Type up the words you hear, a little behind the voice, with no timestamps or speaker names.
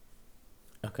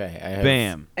Okay,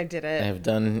 Bam. I did I it. have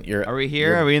done your. Are we here?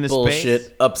 your Are we in the bullshit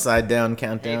space? upside down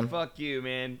countdown? Hey, fuck you,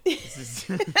 man. This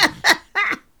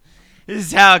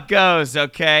is how it goes,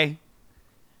 okay?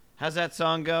 How's that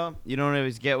song go? You don't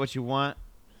always get what you want.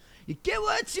 You get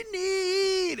what you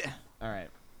need. All right.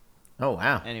 Oh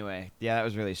wow, Anyway, yeah, that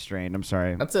was really strained. I'm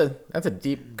sorry. that's a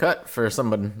deep cut for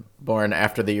someone born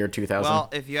after the year 2000. Well,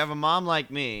 if you have a mom like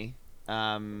me,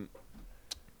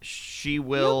 she You'll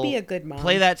will be a good mom.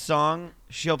 play that song.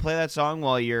 She'll play that song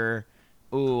while you're,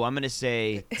 I'm going to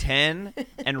say 10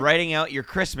 and writing out your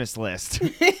Christmas list.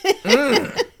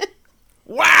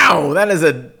 Wow, that is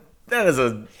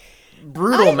a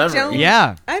brutal memory.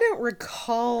 Yeah. I don't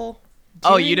recall.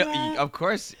 Oh, doing you don't. that. Of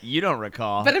course, you don't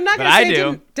recall. But I'm not But gonna I say it do.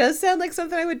 didn't- does sound like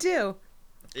something I would do.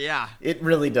 Yeah. It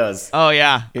really does. Oh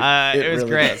yeah. It It was really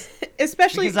great does.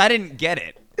 Especially because I didn't get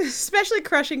it. especially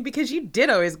crushing because you did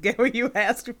always get what you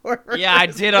asked for. Yeah, I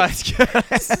did.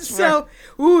 So,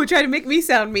 try to make me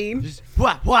sound mean. Just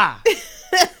wah wah.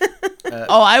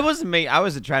 I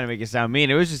wasn't trying to make it sound mean.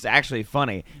 It was just actually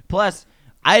funny. Plus,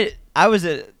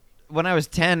 when I was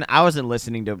 10, I wasn't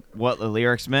listening to what the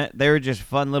lyrics meant. They were just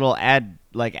fun little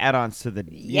add-ons to the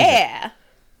music. Yeah.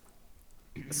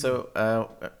 So,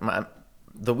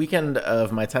 the weekend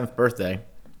of my 10th birthday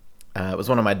was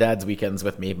one of my dad's weekends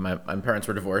with me. My parents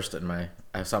were divorced, and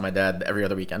I saw my dad every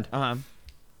other weekend. Uh-huh.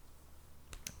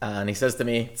 And he says to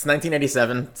me, "It's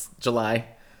 1987. It's July.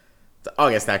 It's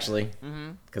August, actually,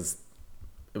 because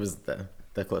it was the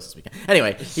closest weekend."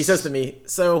 Anyway, he says to me,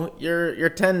 "So you're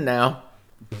 10 now.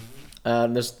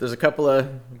 There's a couple of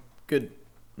good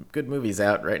movies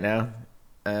out right now,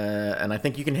 and I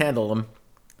think you can handle them.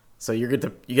 So you get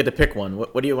to pick one.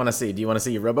 What do you want to see? Do you want to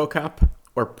see RoboCop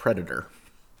or Predator?"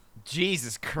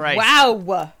 Jesus Christ.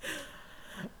 Wow.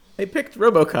 I picked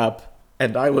RoboCop,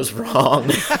 and I was wrong.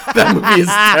 That movie is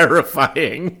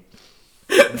terrifying.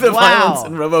 The violence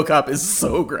in RoboCop is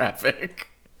so graphic.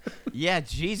 Yeah,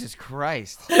 Jesus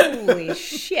Christ. Holy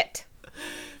shit.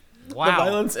 Wow. The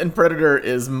violence in Predator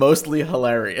is mostly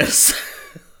hilarious.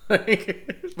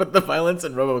 But the violence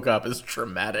in RoboCop is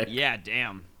traumatic. Yeah,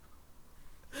 damn.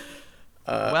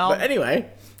 But anyway,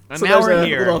 and so now there's we're a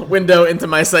here. little window into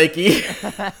my psyche.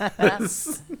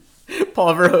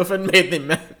 Paul Verhoeven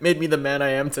made me the man I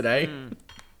am today.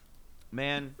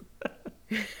 Man.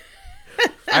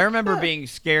 I remember being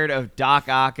scared of Doc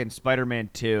Ock and Spider-Man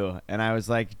 2, and I was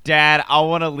like, "Dad, I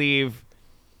want to leave."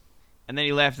 And then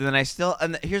he left, and then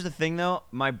and here's the thing, though.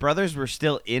 My brothers were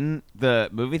still in the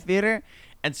movie theater,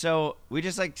 and so we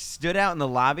just, stood out in the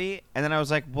lobby, and then I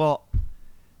was like, well,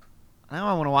 now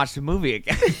I want to watch the movie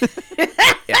again.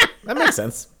 Yeah, that makes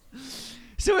sense.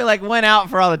 So we, went out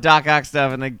for all the Doc Ock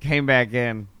stuff, and then came back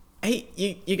in. Hey,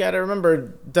 you got to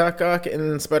remember, Doc Ock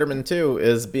in Spider-Man 2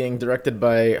 is being directed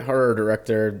by horror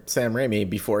director Sam Raimi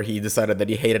before he decided that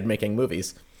he hated making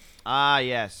movies. Ah,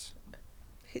 yes.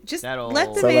 Just That old-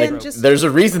 let the So, man just. there's a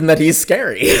reason that he's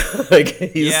scary.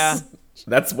 Yeah.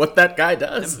 That's what that guy does.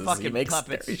 Them is he fucking makes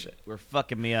puppets scary shit. were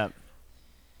fucking me up.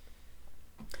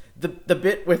 The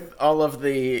bit with all of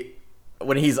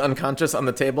when he's unconscious on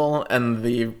the table and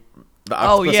the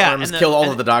octopus arms and kill all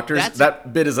of the doctors, that's-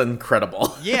 that bit is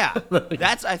incredible. Yeah.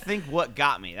 That's, I think, what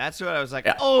got me. That's what I was like,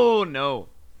 Yeah. oh, no.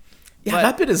 Yeah, But-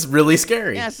 that bit is really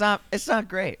scary. Yeah, it's not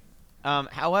great.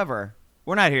 However,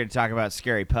 we're not here to talk about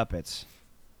scary puppets.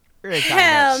 We're here to talk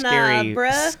Hell about nah, scary,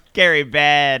 bruh. scary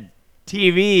bad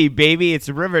TV, baby. It's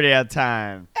Riverdale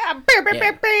time. Let me tell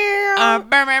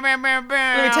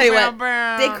you what.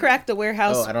 They cracked the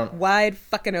warehouse Oh, I don't- wide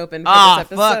fucking open for Oh, this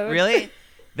episode. fuck, really?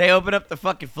 They open up the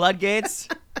fucking floodgates?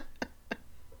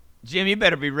 Jim, you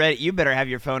better be ready. You better have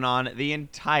your phone on the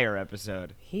entire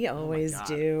episode. He always God.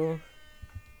 do.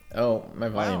 Oh, my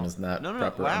volume is not No,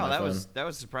 proper wow, on my that phone. that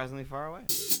was surprisingly far away.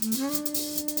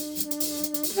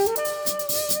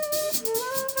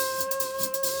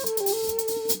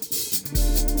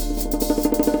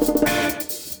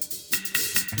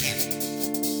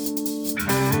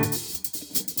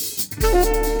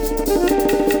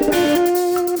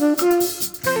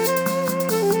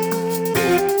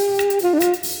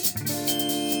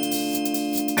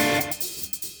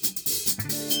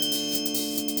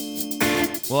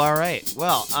 Well, all right.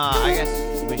 Well, I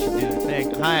guess we should do the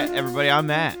thing. Hi, everybody. I'm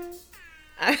Matt.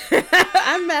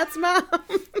 I'm Matt's mom.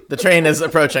 The train is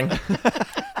approaching.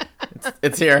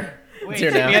 It's here. Wait, It's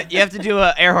here now. you have to do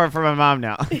an air horn for my mom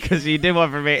now because you did one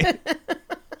for me. There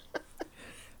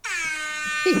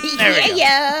we go.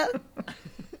 Yeah.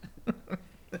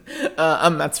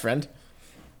 I'm Matt's friend.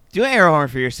 Do an air horn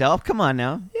for yourself. Come on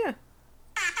now. Yeah.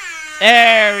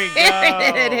 There we go.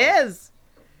 It is.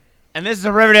 And this is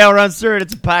a Riverdale Runs Through It.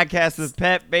 It's a podcast with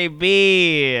Pep,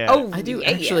 baby. Oh, I do yeah.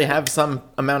 actually have some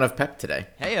amount of pep today.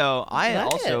 Heyo, I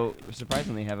Love also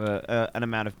surprisingly have an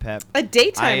amount of pep. A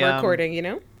daytime I, recording, you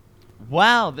know?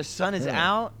 Wow, the sun is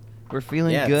out. We're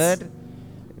feeling Yeah, good.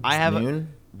 I have noon.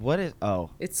 what is? Oh,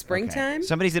 It's springtime. okay.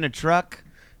 Somebody's in a truck.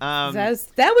 That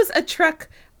was a truck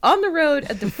on the road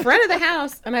at the front of the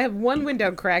house, and I have one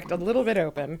window cracked a little bit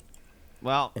open.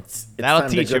 Well, It's that'll time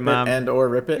teach to you, grip Mom. it and or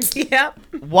rip it. Yep.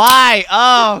 Why?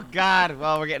 Oh God.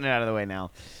 Well, we're getting it out of the way now.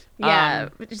 Yeah.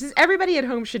 Just everybody at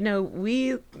home should know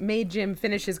we made Jim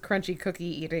finish his crunchy cookie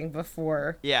eating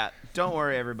before. Yeah. Don't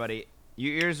worry, everybody.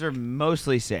 Your ears are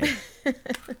mostly safe.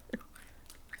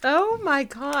 Oh my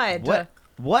God.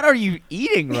 What are you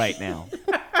eating right now?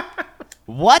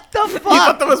 What the You thought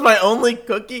fuck? that was my only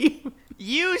cookie?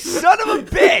 You son of a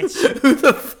bitch! Who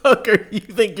the fuck are you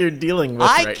think you're dealing with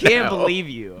I right can't now? believe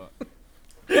you.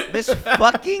 This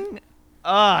fucking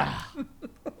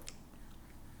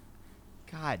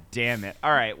God damn it.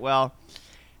 All right, well,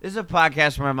 this is a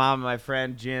podcast for my mom and my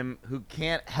friend Jim who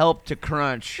can't help to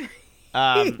crunch. He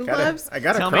I loves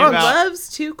got a Tell me crunch. about- loves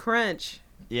to crunch.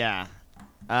 Yeah.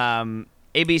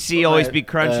 ABC always be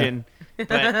crunching.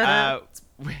 But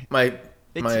my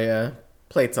It's-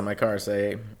 plates on my car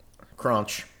say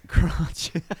crunch.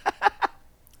 crunch.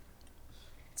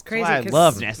 It's crazy why I 'cause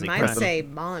love Nestle mine Crunch. say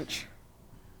munch.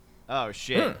 Oh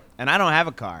shit. And I don't have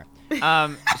a car.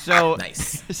 So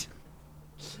Nice.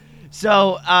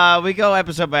 So we go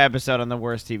episode by episode on the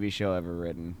worst TV show ever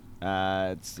written.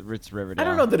 It's Riverdale. I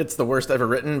don't know that it's the worst ever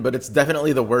written, but it's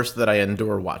definitely the worst that I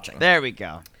endure watching. There we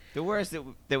go. The worst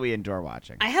that we endure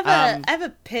watching. I have a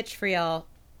pitch for y'all.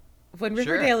 When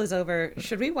Sure. Riverdale is over,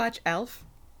 should we watch Elf?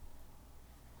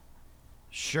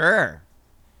 Sure.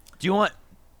 Do you want?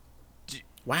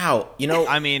 Wow, you know,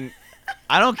 I mean,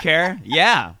 I don't care.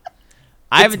 Yeah.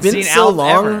 I haven't it's been seen so Elf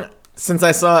long ever. since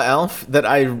I saw Elf that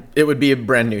it would be a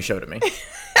brand new show to me.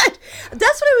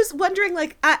 That's what I was wondering.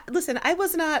 Like, listen, I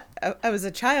was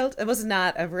a child. I was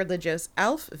not a religious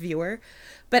Elf viewer.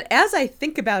 But as I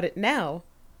think about it now,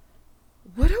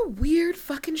 what a weird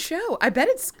fucking show. I bet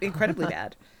it's incredibly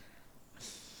bad.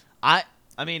 I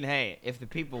mean, hey, if the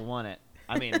people want it,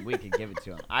 I mean, we could give it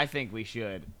to them. I think we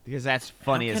should because that's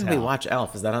funny How as can hell. we watch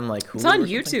Elf? Is that on like Hulu? It's on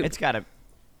or something? YouTube.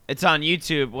 It's on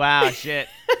YouTube. Wow, shit.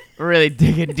 We're really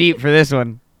digging deep for this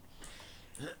one.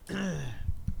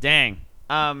 Dang.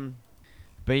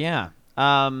 But yeah.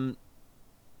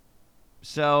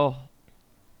 So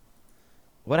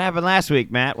what happened last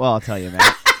week, Matt? Well, I'll tell you,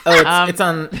 Matt. Oh, it's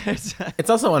on. It's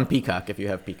also on Peacock if you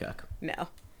have Peacock. No.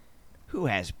 Who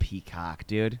has Peacock,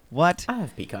 dude? What? I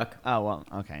have Peacock. Oh, well,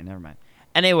 okay, never mind.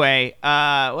 Anyway,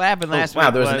 what happened last week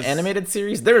Wow, there was was an animated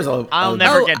series. There's a. I'll a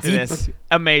never Oh, get to deep- this.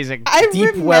 Amazing. I Deep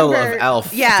remember, well of Elf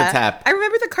to Yeah, tap. I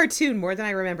remember the cartoon more than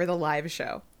I remember the live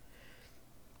show.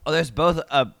 Oh, there's both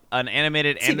an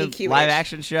animated and a TVQH. live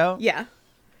action show? Yeah.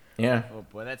 Yeah. Oh,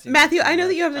 boy, that seems Matthew, like I know too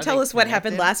that you have much. to Are tell they us what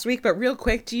happened connected? last week, but real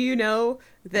quick, do you know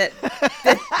that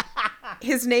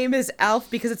his name is Alf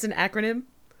because it's an acronym?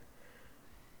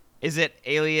 Is it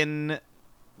alien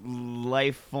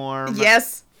life form?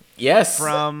 Yes. Yes.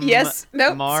 From Yes.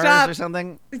 Nope, Mars stop. or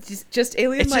something? It's just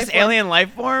alien It's life just form. alien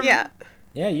life form? Yeah.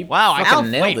 Yeah. You. Wow, I fucking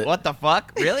nailed wait, it. what the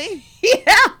fuck? Really?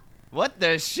 Yeah. What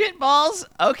the shitballs?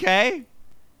 Okay.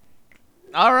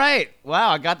 All right.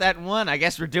 Wow, I got that in one. I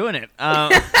guess we're doing it.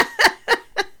 Well,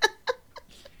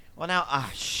 now,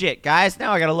 shit, guys.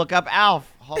 Now I gotta look up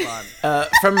Alf. Hold on.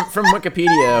 From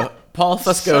Wikipedia, Paul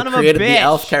Fusco Son of a created the bitch.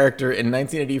 Elf character in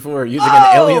 1984 using Oh,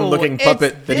 an alien-looking it's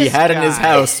puppet that he this had in his guy.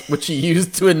 house, which he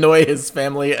used to annoy his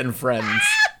family and friends.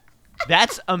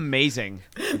 That's amazing.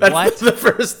 That's What? the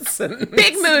first sentence.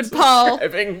 Big mood, Paul.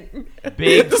 Describing,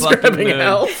 Big fucking describing mood.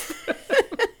 Elf.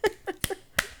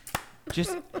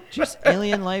 Just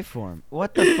alien life form.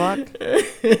 What the fuck?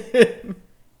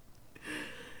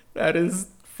 That is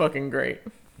fucking great.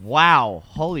 Wow.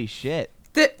 Holy shit.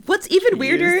 What's even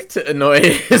weirder Used to annoy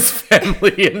his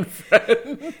family and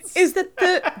friends. is that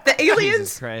the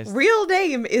alien's Christ. real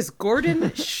name is Gordon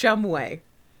Shumway.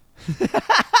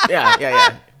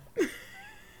 Yeah.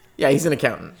 Yeah, he's an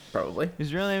accountant, probably.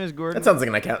 His real name is Gordon. That sounds like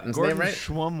an accountant's Gordon name, right?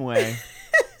 Schwumway.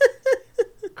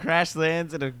 Crash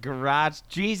lands in a garage.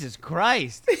 Jesus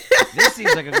Christ. This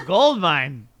seems like a gold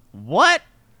mine. What?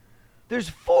 There's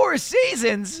 4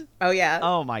 seasons. Oh yeah.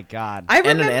 Oh my god. I And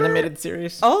remember an animated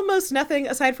series. almost nothing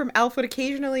aside from Alf would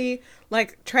occasionally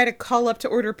like try to call up to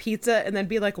order pizza and then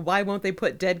be like, "Why won't they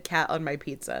put dead cat on my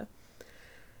pizza?"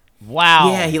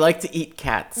 Wow. Yeah, he liked to eat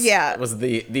cats. Yeah. Was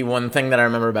the one thing that I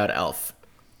remember about Elf.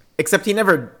 Except he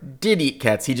never did eat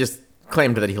cats. He just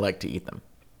claimed that he liked to eat them.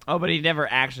 Oh, but he never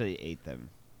actually ate them.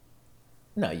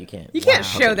 No, you can't. You can't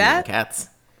Wow. show that. Cats.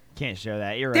 Can't show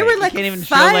that. You're right. There were You like can't even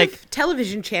 5 show like.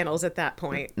 television channels at that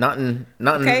point. Not in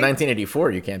Okay.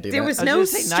 1984. You can't do There that. was I was no gonna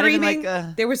say, not even, streaming.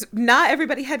 like, There was not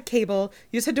everybody had cable.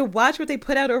 You just had to watch what they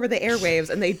put out over the airwaves,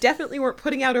 and they definitely weren't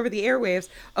putting out over the airwaves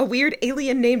a weird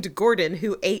alien named Gordon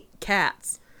who ate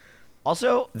cats.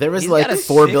 Also, There was he's like got a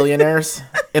 4 sick- billionaires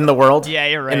in the world. Yeah,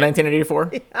 you're right. In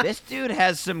 1984. This dude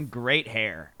has some great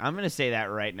hair. I'm gonna say that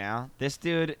right now. This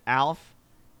dude, Alf,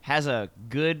 has a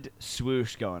good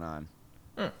swoosh going on.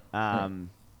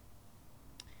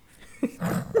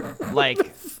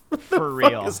 Like for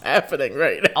What real. is happening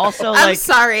right now? Also, I'm like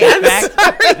sorry. the I'm fact-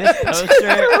 sorry. This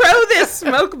poster. Throw this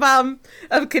smoke bomb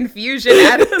of confusion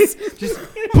at us Just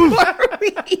before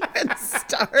we even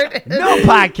started. no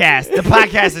podcast. The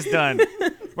podcast is done.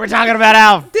 We're talking about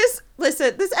Alf. This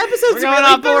episode's We're going really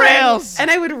off the boring, rails.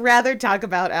 and I would rather talk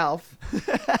about Alf.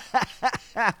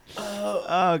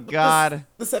 Oh God.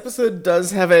 This episode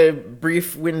does have a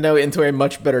brief window into a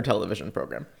much better television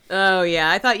program. Oh yeah,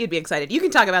 I thought you'd be excited. You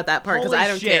can talk about that part because Holy I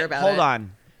don't shit. care about Hold it.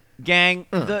 on. Gang,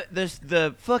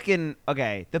 the fucking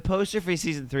the poster for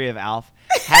season 3 of Alf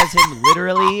has him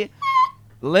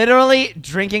literally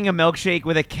drinking a milkshake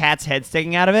with a cat's head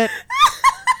sticking out of it.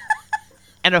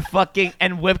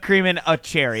 And whipped cream and a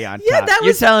cherry on Yeah, top. that You're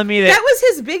was telling me that was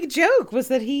his big joke was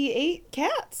that he ate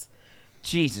cats.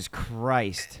 Jesus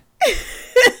Christ.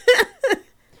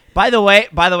 By the way,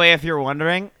 if you're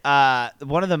wondering,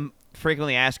 one of the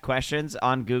frequently asked questions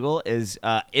on Google is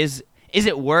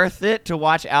it worth it to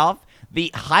watch Alf? The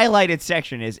highlighted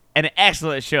section is an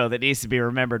excellent show that needs to be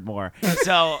remembered more.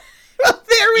 So, Well,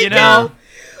 there we you go. know,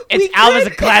 Alf is a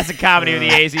could- classic comedy of the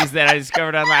 80s that I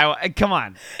discovered online. Come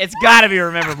on. It's got to be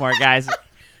remembered more, guys.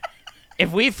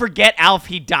 If we forget Alf,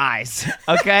 he dies.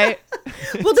 Okay?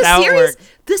 Well, That's how it works.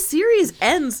 the series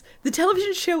ends. The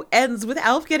television show ends with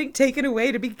Alf getting taken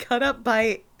away to be cut up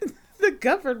by the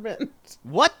government.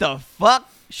 What the fuck?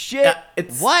 Shit.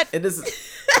 What? It is.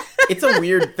 It's a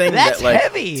weird thing That's that like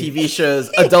heavy.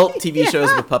 adult TV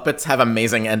shows with puppets have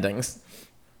amazing endings.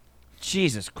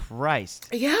 Jesus Christ.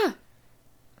 Yeah.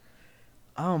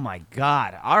 Oh my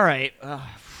God. All right.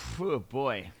 Oh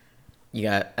boy. You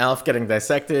got Alf getting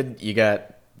dissected. You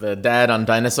got the dad on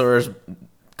dinosaurs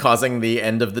causing the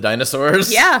end of the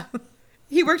dinosaurs. Yeah.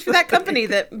 He worked for that company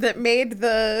that made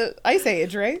the Ice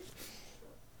Age, right?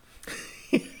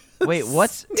 Wait,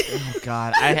 what's? Oh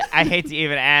God. I hate to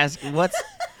even ask. What's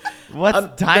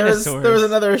dinosaurs? There was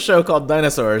another show called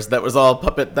Dinosaurs that was all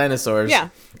puppet dinosaurs. Yeah.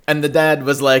 And the dad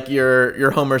was like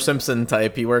your Homer Simpson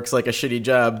type. He works like a shitty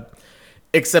job,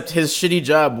 except his shitty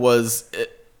job was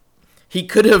he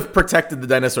could have protected the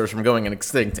dinosaurs from going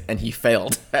extinct, and he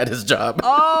failed at his job.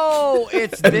 Oh,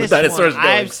 it's And the this dinosaurs one. go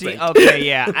I've extinct. seen. Okay,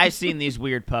 yeah, I've seen these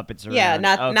weird puppets around. Yeah,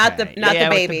 not the Okay. Yeah,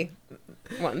 with baby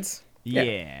ones.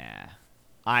 Yeah,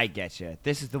 I get you.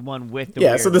 This is the one with the.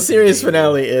 Yeah, so the weird series baby.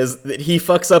 finale is that he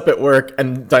fucks up at work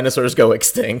and dinosaurs go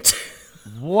extinct.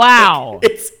 Wow.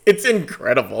 It's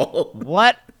incredible.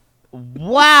 What?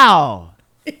 Wow.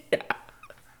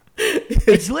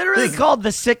 It's literally called the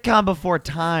sitcom before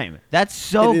time. That's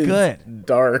so It is good.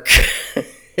 dark.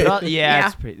 Yeah, Yeah.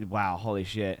 it's pretty. Wow, holy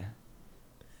shit.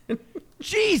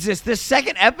 Jesus, the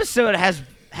second episode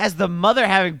has the mother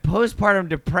having postpartum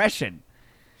depression.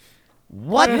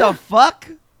 What the fuck?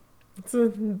 It's a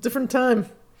different time.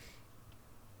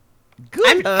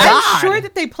 Good God. I'm sure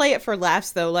that they play it for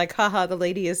laughs though, like haha, the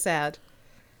lady is sad.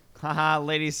 Haha,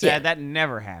 lady said Yeah. that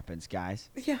never happens, guys.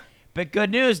 Yeah. But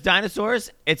good news,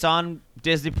 Dinosaurs, it's on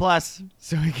Disney Plus,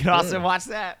 so we can also watch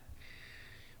that.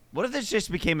 What if this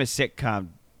just became a sitcom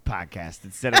podcast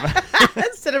instead of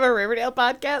Instead of a Riverdale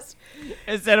podcast.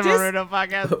 a Just- Riverdale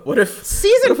podcast? What if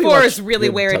Season what if we 4 watched is really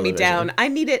good wearing me television? down. I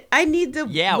need it. I need the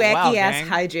Yeah, wacky wow, ass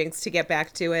gang. hijinks to get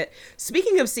back to it.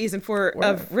 Speaking of season 4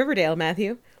 of Riverdale,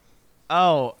 Matthew.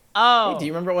 Oh, Do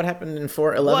you remember what happened in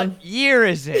 411? what year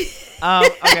is it?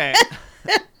 Okay,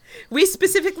 We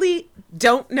specifically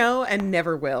don't know and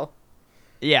never will.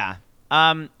 yeah.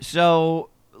 So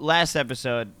last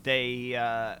episode, they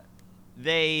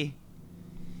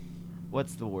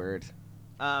what's the word?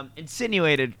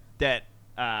 Insinuated that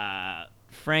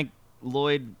Frank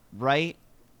Lloyd Wright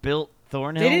built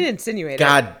Thornhill. They didn't insinuate it.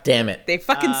 God damn it. They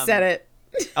fucking said it.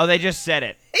 Oh, they just said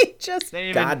it. They just They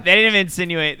didn't, God. even, they didn't even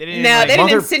insinuate. They didn't No, even, they like,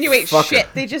 didn't insinuate Motherfucker. shit.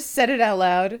 They just said it out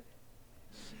loud.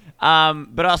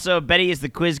 But also Betty is the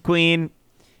quiz queen.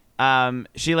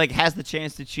 She like has the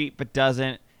chance to cheat but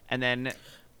doesn't, and then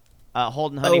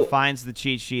Holden Honey Oh. finds the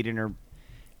cheat sheet in her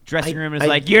dressing room and is I-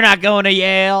 like, "You're not going to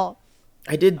Yale."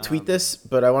 I did tweet this,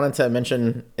 but I wanted to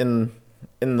mention in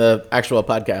the actual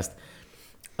podcast.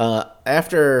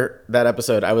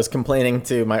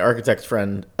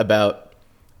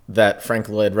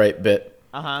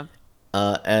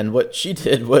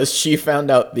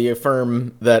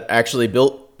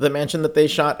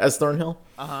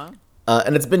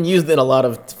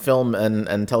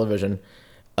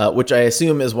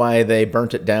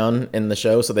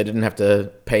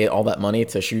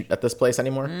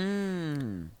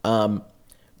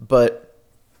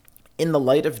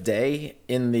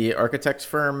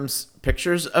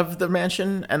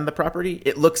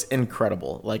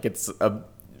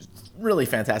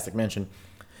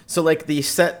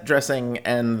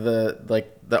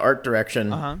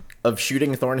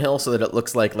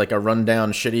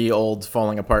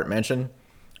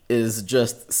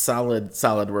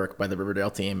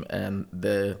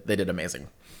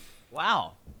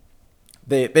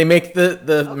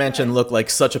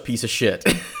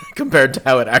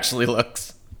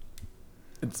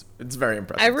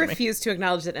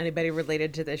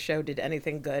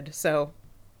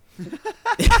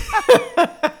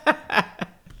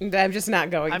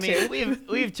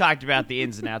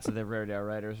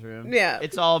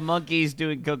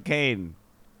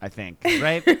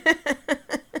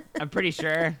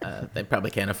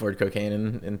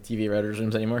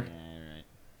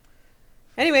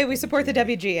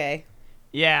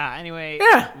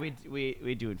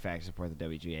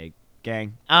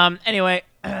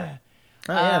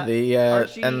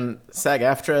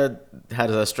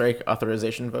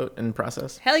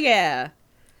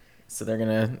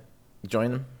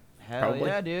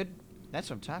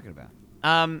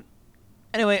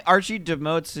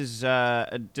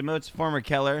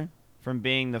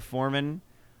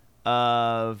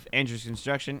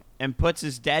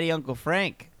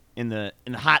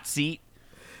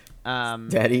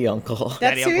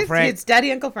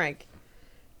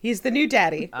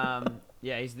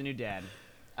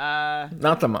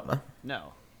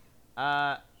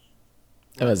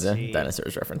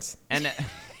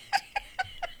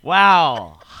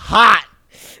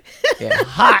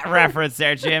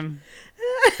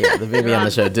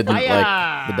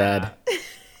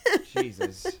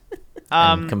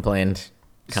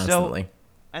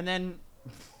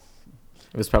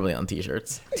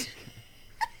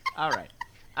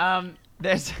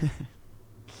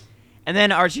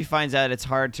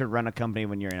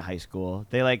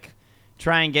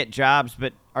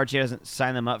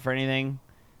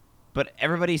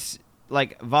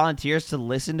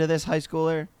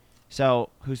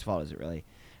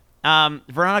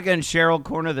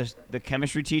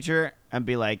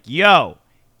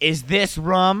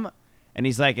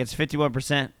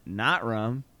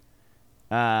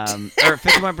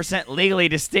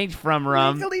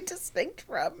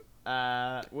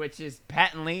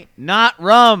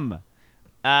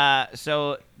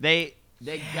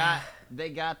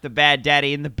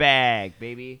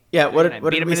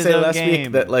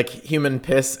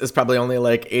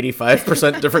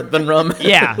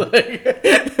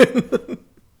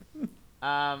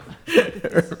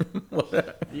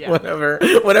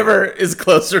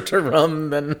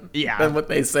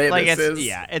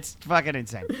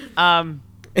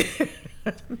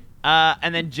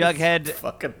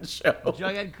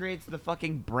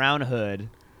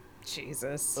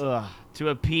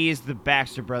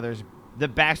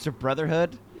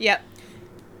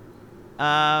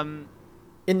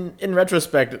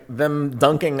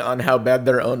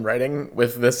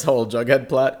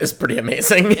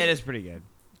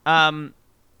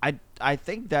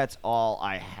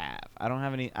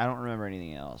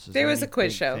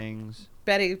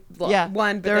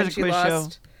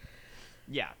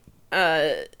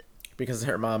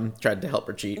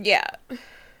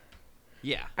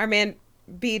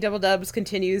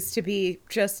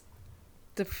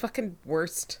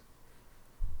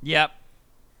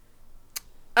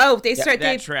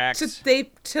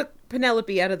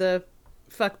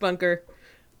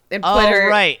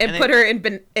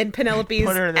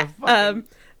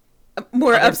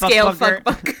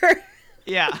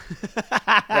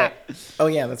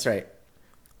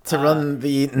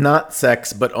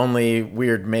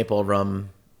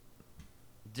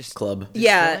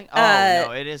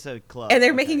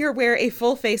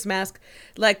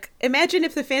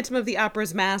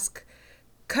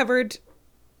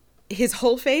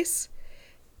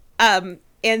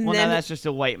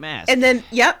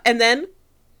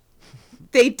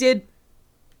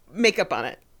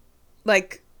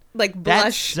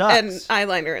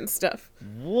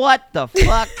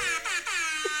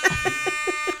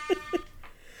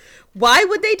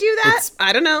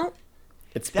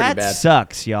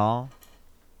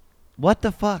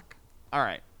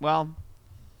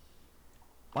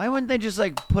 Why wouldn't they just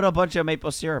like put a bunch of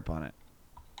maple syrup on it?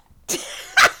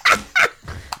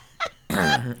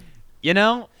 You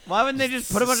know? Why wouldn't they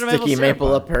just put a bunch of maple Sticky syrup maple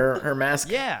on up her mask.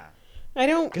 Yeah. I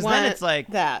don't 'Cause want then it's like-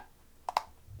 that.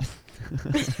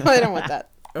 I don't want that.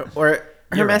 Or her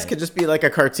You're mask right. could just be like a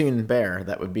cartoon bear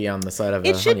that would be on the side of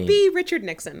It a should honey be Richard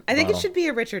Nixon. I think it bottle. should be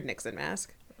a Richard Nixon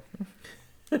mask.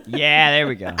 Yeah, there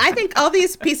we go. I think all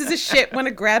these pieces of shit want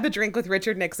to grab a drink with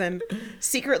Richard Nixon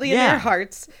secretly in Yeah. their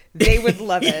hearts. They would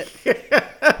love it.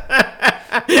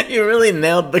 You really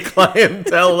nailed the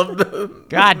clientele of the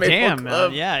God Maple damn,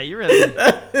 Club. man. Yeah, you really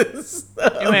It's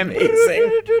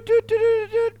amazing.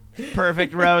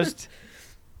 Perfect roast.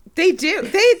 They do.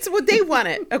 It's what they want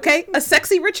it. Okay, a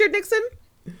sexy Richard Nixon.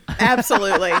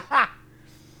 Absolutely.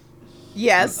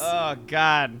 Yes. Oh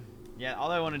God. Yeah,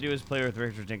 all I want to do is play with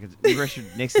Richard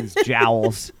Nixon's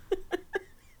jowls.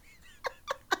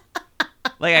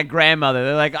 Like a grandmother.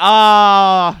 They're like,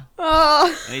 oh.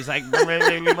 Oh. And he's like,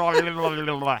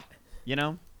 you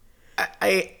know?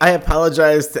 I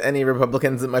apologize to any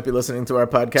Republicans that might be listening to our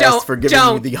podcast for giving you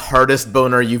Don't. the hardest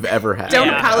boner you've ever had. Don't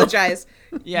Yeah. apologize.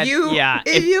 Yeah,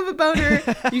 If you have a boner,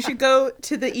 you should go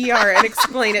to the ER and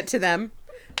explain it to them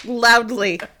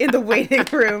loudly in the waiting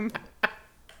room.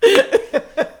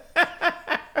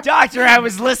 Doctor, I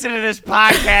was listening to this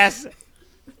podcast.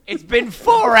 It's been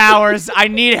 4 hours. I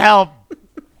need help.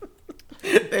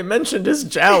 They mentioned his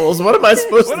jowls. What am I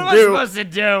supposed What to am I do? supposed to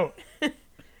do?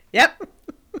 Yep.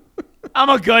 I'm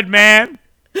a good man.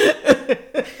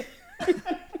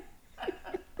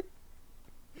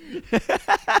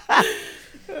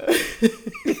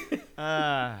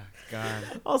 God.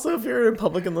 Also, if you're a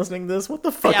Republican listening to this, what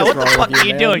the fuck Yeah, is what the wrong fuck with are you,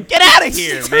 you man? doing? Get out of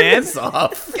here, Turn man. this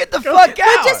off. Get the fuck But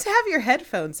out. just have your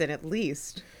headphones in at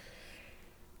least.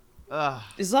 Ugh.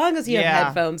 As long as you Yeah. have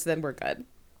headphones, then we're good.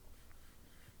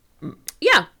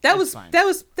 Yeah, that was fine. that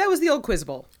was the old Quiz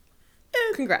Bowl.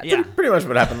 Congrats. Yeah. Pretty much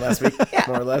what happened last week,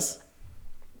 more or less.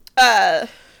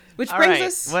 Which All brings right.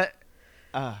 us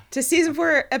What? to season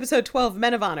 4, episode 12,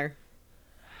 Men of Honor.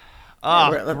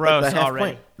 Oh, We're at the gross half already.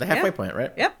 point. The halfway Yeah. point,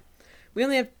 right? Yep. We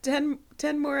only have 10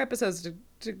 more episodes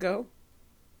to go.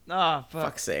 Oh, fuck.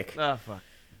 Fuck's sake. Oh, fuck.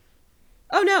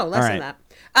 Oh no, less All than right.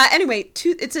 that. Anyway,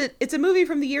 it's a movie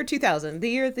from the year 2000, the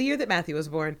year that Matthew was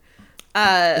born.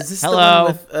 Is this Hello.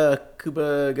 the one with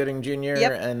Cuba Gooding Jr.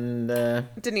 Yep. and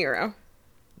De Niro.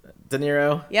 De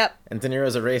Niro? Yep. And De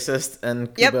Niro's a racist, and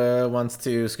Yep. Cuba wants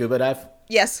to scuba dive?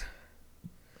 Yes.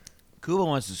 Cuba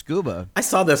wants to scuba. I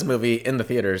saw this movie in the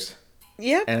theaters,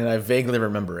 Yep. and I vaguely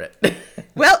remember it.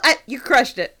 Well, you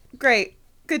crushed it. Great.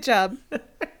 Good job.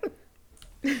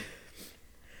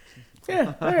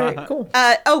 Yeah, all right, cool.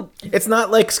 Oh, It's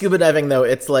not like scuba diving, though.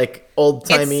 It's like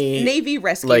old-timey, it's Navy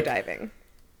rescue like- diving.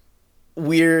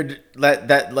 weird,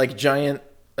 that like giant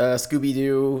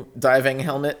Scooby-Doo diving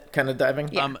helmet kind of diving.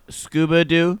 Yeah. Scuba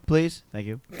do, please. Thank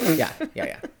you. Yeah.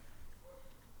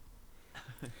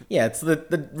 Yeah, it's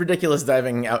the ridiculous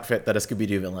diving outfit that a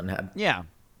Scooby-Doo villain had. Yeah.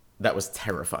 That was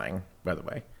terrifying, by the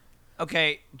way.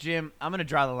 Okay, Jim, I'm gonna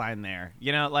draw the line there.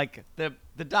 You know, like the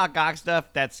Doc Ock stuff,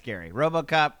 that's scary.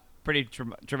 RoboCop, pretty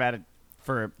traumatic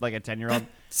for like a 10-year-old.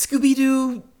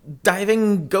 Scooby-Doo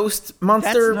diving ghost That's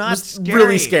monster not was scary.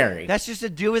 really scary. That's just a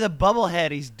dude with a bubble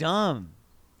head. He's dumb.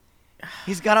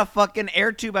 He's got a fucking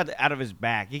air tube out of his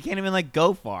back. He can't even like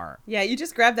go far. Yeah, you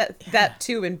just grab that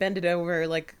tube and bend it over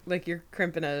like you're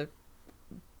crimping a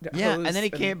Yeah, hose and then he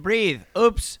can't breathe.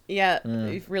 Oops. Yeah,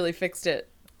 you've really fixed it.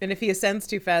 And if he ascends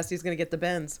too fast, he's gonna get the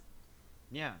bends.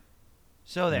 Yeah.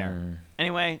 So there.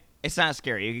 Anyway, it's not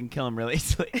scary. You can kill him really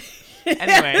easily.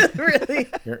 Anyway, Really?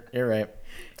 You're right.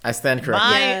 I stand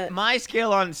corrected. Yeah. my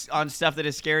scale on stuff that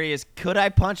is scary is could I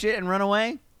punch it and run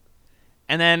away?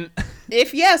 And then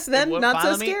If yes, then What not so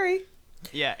bother me? scary.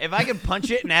 yeah, if I can punch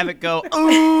it and have it go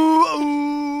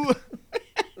ooh ooh,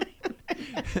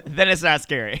 then it's not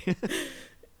scary.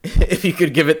 If you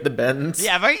could give it the bends.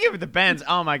 Yeah, if I can give it the bends,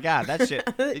 oh my god, that shit.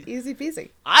 Easy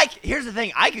peasy. Here's the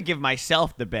thing, I could give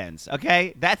myself the bends.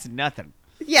 Okay, that's nothing.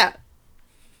 Yeah.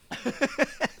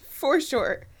 For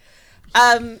sure.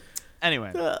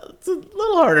 Anyway, It's a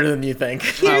little harder than you think.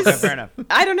 okay, fair enough.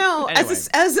 I don't know. Anyway.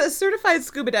 As a certified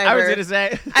scuba diver, I was gonna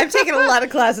say. I've taken a lot of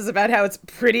classes about how it's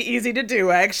pretty easy to do,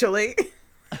 actually.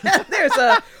 There's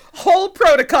a whole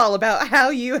protocol about how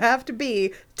you have to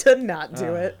be to not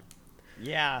do it.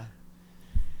 Yeah.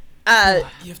 You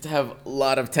have to have a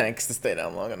lot of tanks to stay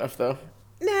down long enough, though.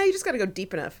 Nah, you just gotta go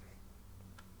deep enough.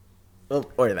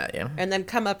 Well, or that, yeah. And then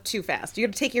come up too fast. You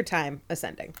gotta take your time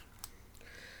ascending.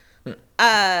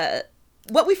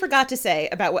 What we forgot to say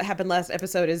about what happened last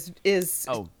episode is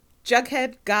Oh.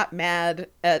 Jughead got mad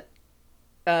at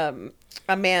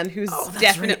a man who's That's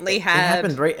definitely right. It had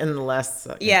happened right in the last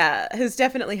second. Yeah, who's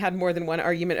definitely had more than one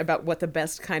argument about what the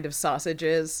best kind of sausage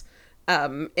is,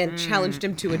 and challenged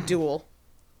him to a duel.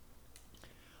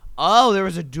 Oh, there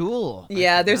was a duel.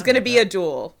 Yeah, there's going to be a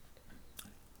duel.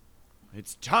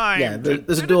 It's time. Yeah,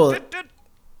 there's a duel.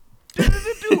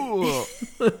 Duel.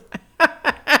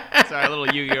 Sorry, a little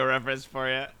Yu-Gi-Oh reference for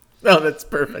you. Oh, that's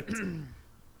perfect.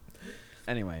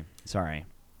 Anyway, sorry.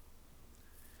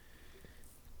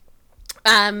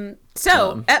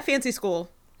 So at fancy school,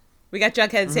 we got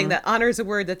Jughead saying that honor is a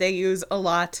word that they use a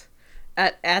lot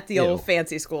at the old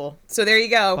fancy school. So there you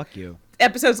go. Fuck you.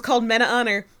 Episode's called Men of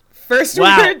Honor. First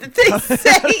Wow. word that they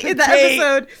say in the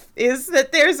episode is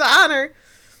that there's honor.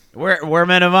 We're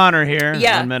men of honor here.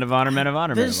 Yeah. We're men of honor, men of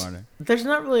honor, men of honor. There's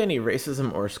not really any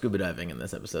racism or scuba diving in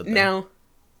this episode, though. No.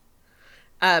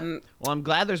 Well, I'm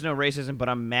glad there's no racism, but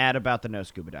I'm mad about the no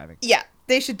scuba diving. Yeah,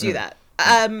 they should do that.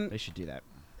 They should do that.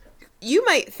 You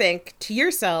might think to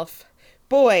yourself,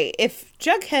 boy, if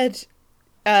Jughead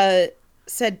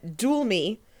said duel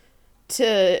me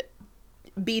to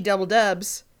be double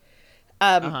dubs,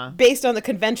 based on the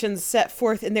conventions set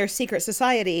forth in their secret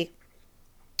society,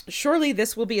 surely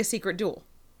this will be a secret duel.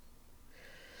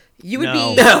 You would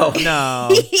be No.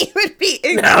 you would be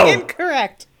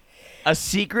incorrect. A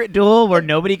secret duel where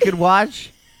nobody could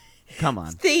watch? Come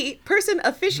on. The person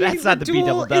officiating That's not the the duel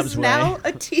B-double-dubs is way. now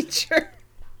a teacher.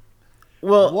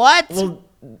 Well, What? Well,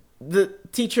 the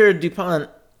teacher DuPont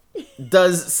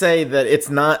does say that it's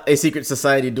not a secret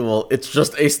society duel. It's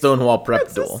just a Stonewall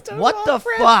prep duel. What the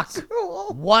fuck?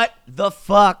 What the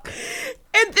fuck?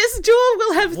 And this duel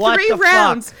will have What 3 the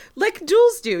rounds, like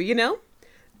duels do, you know?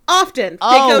 Often they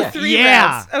go 3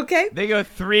 rounds. Okay, They go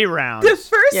 3 rounds. the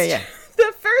first, Yeah.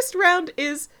 the first round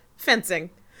is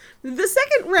fencing. The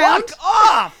second round, Fuck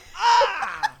off!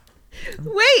 Ah!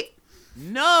 wait,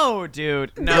 No,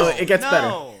 dude. No. It gets better.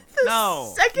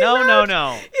 No. second No, round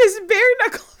no. is bare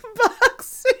knuckle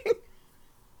boxing.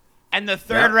 And the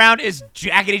third round is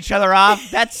jacking each other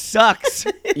off? That sucks.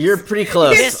 You're pretty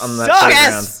close It on that sucks. third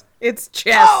round. Chess. It's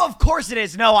chess. Oh, of course it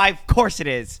is. No, of course it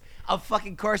is. Of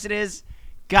fucking course it is.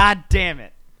 God damn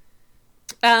it.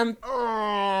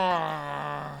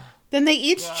 Then they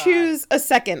each choose a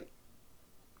second.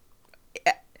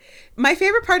 My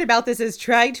favorite part about this is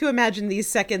trying to imagine these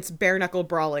seconds bare knuckle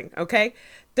brawling. Okay,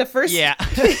 the first. Yeah.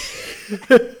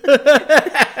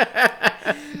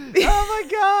 Oh my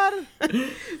god.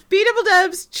 B Double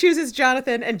Dubs chooses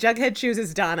Jonathan and Jughead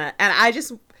chooses Donna, and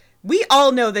we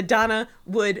all know that Donna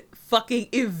would fucking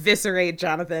eviscerate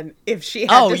Jonathan if she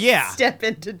had to step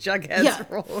into Jughead's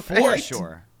role. For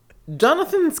sure.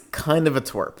 Jonathan's kind of a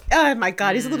twerp, Oh my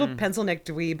god, he's a little pencil neck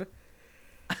dweeb.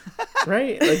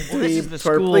 right? Like This is the dweeb,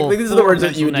 twerp. school Like these are the for words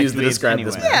that you would pencil use to neck describe dweebs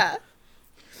this anyway. man.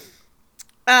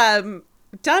 Yeah.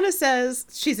 Donna says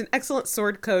she's an excellent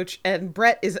sword coach, and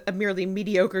Brett is a merely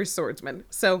mediocre swordsman.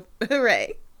 So,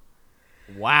 hooray.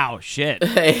 Wow, shit.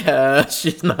 Hey,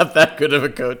 she's not that good of a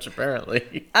coach,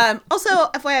 apparently. Also,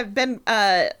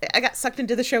 I got sucked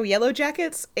into the show Yellow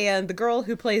Jackets, and the girl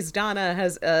who plays Donna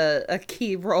has a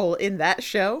key role in that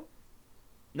show.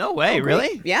 No way,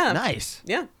 really? Yeah. Nice.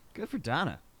 Yeah. Good for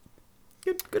Donna.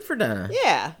 Good for Dana.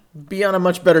 Yeah. Be on a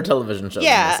much better television show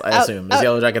Yeah, than this, I assume. Is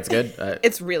Yellow Jackets good?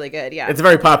 It's really good, yeah. It's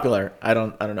very popular. I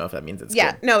don't know if that means it's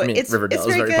Yeah, good. no, I mean, it's Riverdale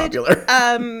very is very good.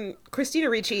 popular. Christina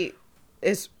Ricci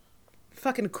is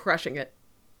fucking crushing it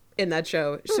in that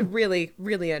show. She's really,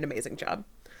 really an amazing job.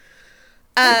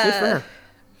 Good for her.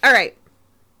 All right.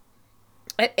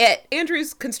 At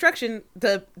Andrew's construction,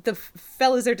 the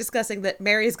fellas are discussing that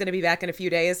Mary is going to be back in a few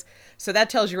days. So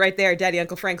that tells you right there, Daddy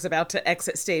Uncle Frank's about to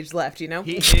exit stage left, you know?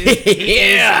 He is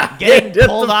getting Get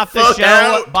pulled the off the fuck show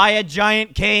out. by a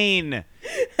giant cane.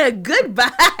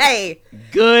 Goodbye!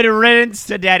 Good riddance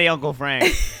to Daddy Uncle Frank.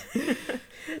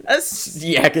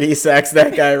 Yakety sacks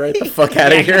that guy right the fuck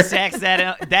out of here. Sacks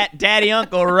that Daddy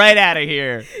Uncle right out of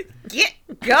here. Get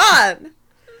gone!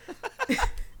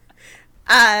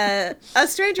 A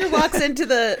stranger walks into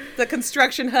the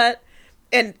construction hut,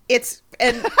 and it's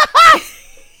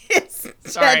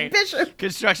Sorry. Ted Bishop.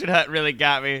 Construction Hut really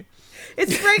got me.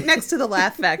 It's right next to the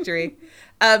Laugh Factory.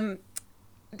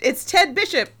 It's Ted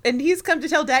Bishop, and he's come to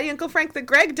tell Daddy Uncle Frank that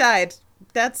Greg died.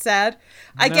 That's sad.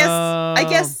 I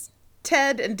guess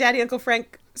Ted and Daddy Uncle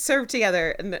Frank serve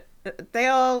together, and they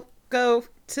all go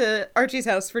to Archie's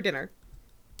house for dinner.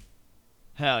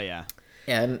 Hell yeah.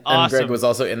 And Awesome. Greg was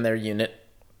also in their unit.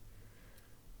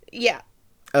 Yeah.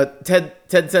 Ted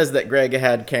says that Greg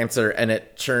had cancer and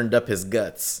it churned up his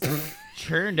guts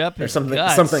Churned up or his something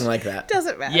guts. something like that.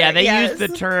 Doesn't matter. Yeah, they Yes. used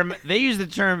the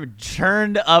term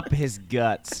churned up his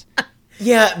guts.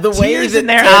 Yeah, the way Tears that in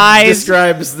their Ted eyes,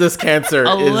 describes this cancer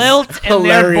a is lilt in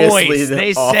their hilariously voice.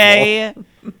 They awful. say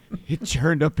it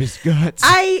churned up his guts.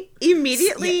 I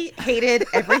immediately hated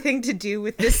everything to do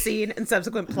with this scene and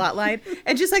subsequent plotline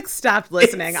and just like stopped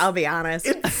listening, I'll be honest.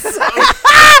 It's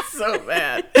so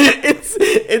bad.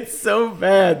 It's so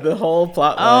bad, the whole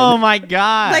plot line. Oh my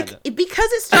god. Like,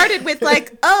 because it started with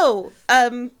like,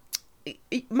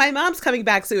 my mom's coming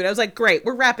back soon. I was like, great,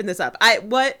 we're wrapping this up.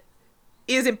 What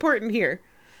is important here?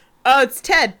 Oh, it's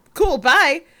Ted. Cool,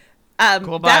 bye.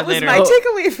 Cool, bye, that was later. my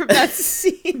takeaway from that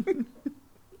scene.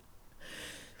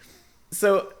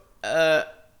 So,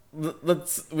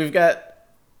 we've got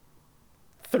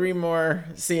 3 more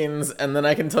scenes, and then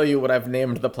I can tell you what I've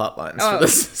named the plot lines for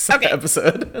this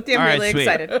episode. I'm All right, really sweet.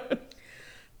 excited.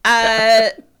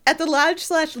 At the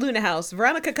Lodge/Luna house,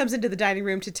 Veronica comes into the dining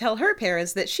room to tell her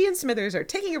parents that she and Smithers are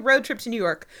taking a road trip to New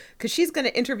York because she's going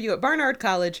to interview at Barnard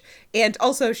College, and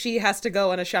also she has to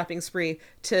go on a shopping spree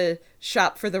to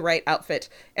shop for the right outfit.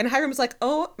 And Hiram's like,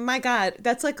 oh my god,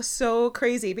 that's like so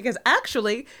crazy, because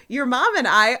actually, your mom and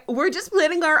I were just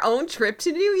planning our own trip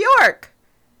to New York.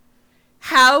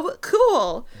 How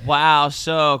cool. Wow,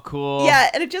 so cool.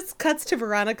 Yeah, and it just cuts to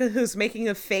Veronica, who's making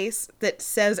a face that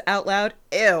says out loud,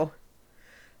 ew.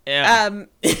 Yeah.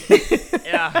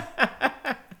 Yeah.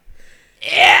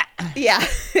 Yeah. Yeah.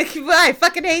 I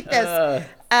fucking hate this.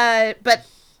 But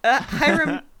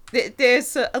Hiram,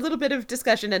 there's a little bit of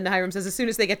discussion, and Hiram says as soon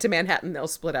as they get to Manhattan, they'll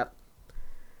split up.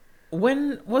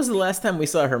 When was the last time we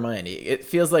saw Hermione? It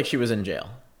feels like she was in jail.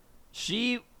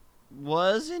 She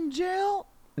was in jail?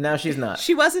 Now she's not.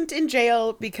 She wasn't in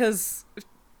jail because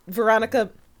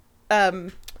Veronica,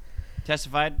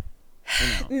 Testified? Or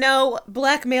no? no,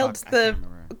 blackmailed Fuck, I can't the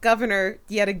remember. governor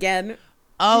yet again.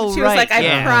 Oh, She right. was like, I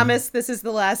yeah. promise this is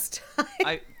the last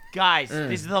time. Guys,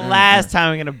 this is the last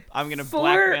time I'm gonna For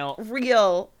blackmail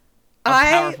real. a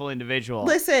powerful individual.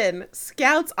 Listen,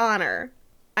 Scout's honor.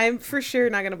 I'm for sure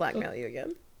not going to blackmail you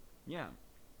again. Yeah.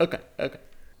 Okay.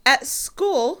 At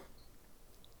school,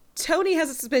 Tony has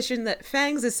a suspicion that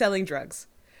Fangs is selling drugs.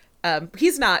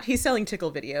 He's not. He's selling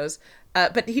tickle videos.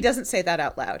 But he doesn't say that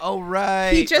out loud. Oh,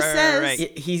 right. He just right,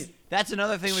 says- right. That's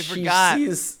another thing we She forgot.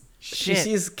 She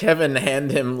sees Kevin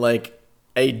hand him like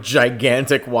a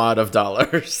gigantic wad of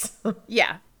dollars.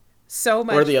 Yeah. So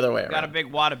much. Or the other way Got a around.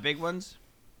 big wad of big ones?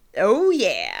 Oh,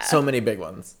 yeah. So many big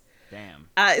ones. Damn.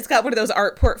 It's got one of those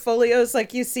art portfolios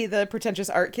like you see the pretentious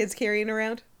art kids carrying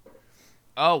around.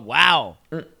 Oh, wow.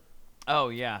 Oh,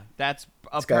 yeah. That's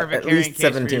a It's got perfect at carrying least case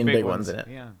for your 17 big big ones in it.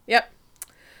 Yeah.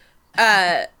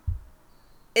 Yep.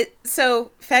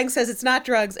 So Fang says it's not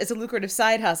drugs, it's a lucrative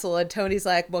side hustle, and Tony's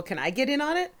like, well, can I get in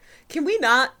on it? Can we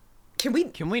not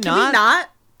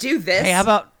do this? Hey, how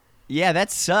about... Yeah, that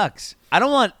sucks. I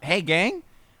don't want... Hey, gang,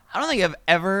 I don't think I've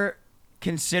ever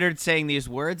considered saying these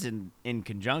words in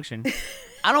conjunction.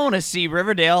 I don't want to see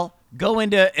Riverdale go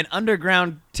into an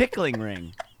underground tickling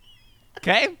ring.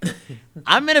 Okay?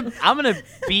 I'm gonna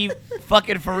be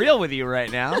fucking for real with you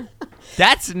right now.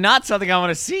 That's not something I want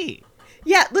to see.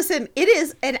 Yeah, listen, it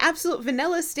is an absolute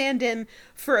vanilla stand-in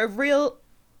for a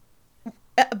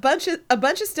bunch of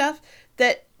stuff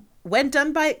that, when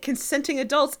done by consenting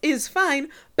adults, is fine,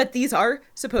 but these are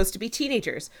supposed to be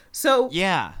teenagers. So,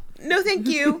 Yeah. no thank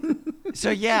you.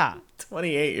 So, yeah.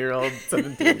 28-year-olds,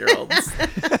 17-year-olds.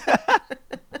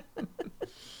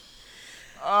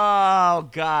 Oh,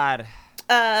 God.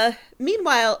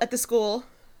 Meanwhile, at the school,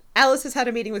 Alice has had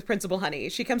a meeting with Principal Honey.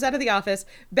 She comes out of the office.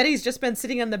 Betty's just been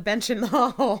sitting on the bench in the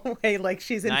hallway like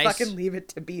she's in Nice. fucking Leave It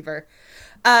to Beaver.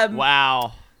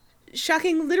 Wow.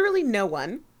 Shocking literally no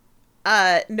one.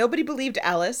 Nobody believed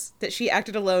Alice that she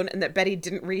acted alone and that Betty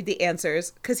didn't read the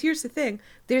answers. Because here's the thing.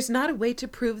 There's not a way to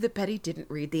prove that Betty didn't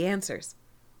read the answers.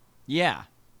 Yeah.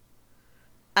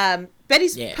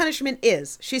 Betty's Yeah. punishment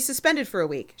is she's suspended for a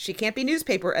week. She can't be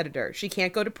newspaper editor. She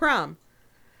can't go to prom.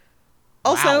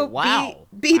 Also, Wow.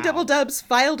 B Wow. Double Dubs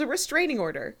filed a restraining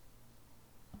order.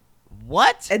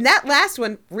 What? And that last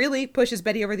one really pushes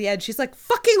Betty over the edge. She's like,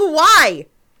 fucking why?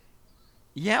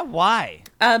 Yeah, why?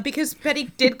 Because Betty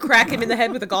did crack him in the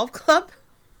head with a golf club.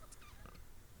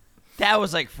 That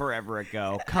was like forever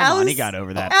ago. Come on, he got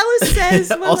over that. Alice says,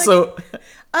 well, Also,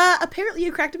 apparently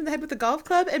you cracked him in the head with a golf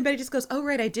club. And Betty just goes, oh,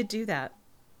 right, I did do that.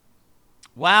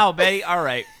 Wow, Betty. All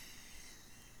right.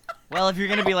 Well, if you're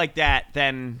going to be like that,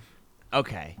 then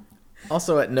okay.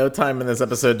 also, at no time in this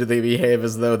episode do they behave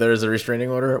as though there is a restraining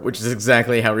order, which is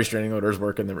exactly how restraining orders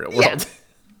work in the real world.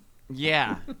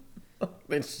 Yeah.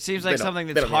 Seems like something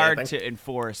that's hard to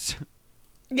enforce.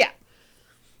 Yeah.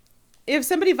 If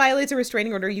somebody violates a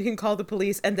restraining order, you can call the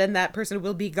police, and then that person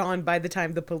will be gone by the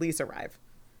time the police arrive.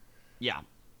 Yeah.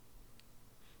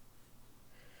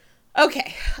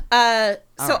 Okay.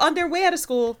 So on their way out of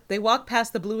school, they walk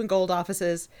past the blue and gold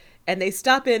offices, and they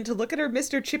stop in to look at her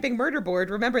Mr. Chipping murder board.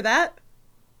 Remember that?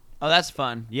 Oh, that's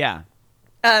fun. Yeah.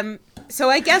 So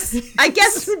I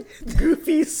guess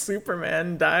Goofy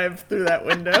Superman dived through that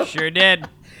window. Sure did.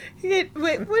 it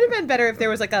would have been better if there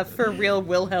was like a for real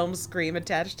Wilhelm scream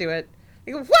attached to it.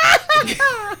 Like,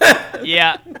 "Wah!"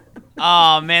 Yeah.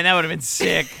 Oh, man, that would have been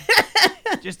sick.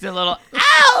 Just a little,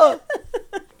 ow!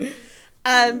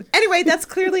 Anyway, that's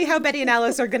clearly how Betty and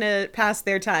Alice are going to pass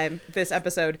their time this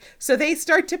episode. So they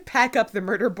start to pack up the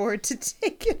murder board to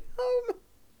take it home.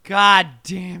 God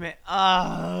damn it.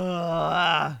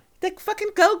 Like, fucking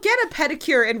go get a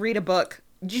pedicure and read a book.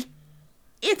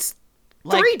 It's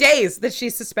Like- 3 days that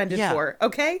she's suspended Yeah. for,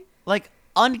 okay? Like,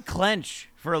 unclench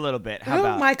for a little bit. How Oh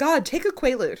about? my god, take a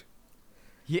Quaalude.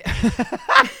 Yeah.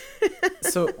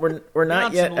 So we're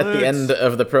not Nuts yet and at the lutes. end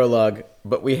of the prologue,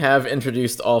 but we have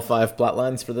introduced all 5 plot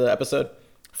lines for the episode.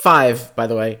 5, by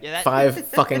the way. Yeah, that- 5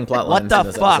 fucking plot What lines the in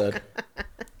this fuck?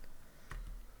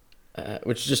 episode.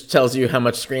 Which just tells you how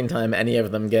much screen time any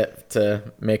of them get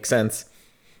to make sense.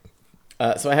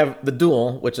 So I have the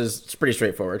duel, which is it's pretty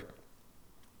straightforward.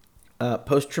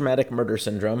 Post-traumatic murder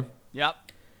syndrome. Yep.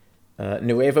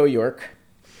 Nuevo York.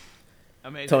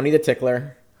 Amazing. Tony the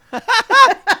Tickler.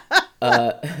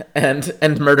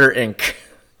 And Murder Inc.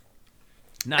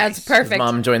 Nice. That's perfect.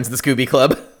 Mom joins the Scooby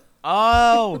Club.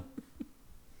 Oh.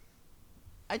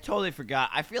 I totally forgot.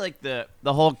 I feel like the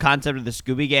whole concept of the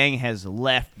Scooby Gang has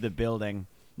left the building.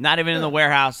 Not even in the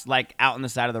warehouse, like out on the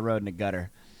side of the road in a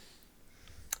gutter.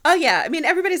 Oh yeah, I mean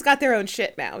everybody's got their own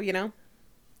shit now, you know?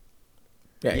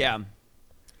 Yeah.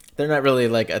 They're not really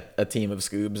like a team of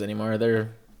Scoobs anymore. They're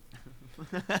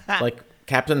like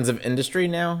captains of industry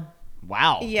now.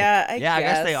 Wow. Yeah, I I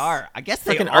guess they guess. are. I guess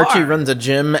they Fucking are. Archie runs a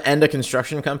gym and a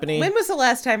construction company. When was the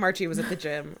last time Archie was at the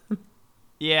gym?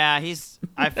 Yeah,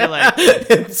 I feel like.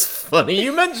 It's funny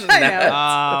you mentioned I that.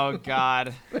 know. Oh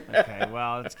God. Okay,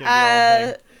 well, it's gonna be a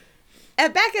whole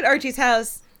thing. Back at Archie's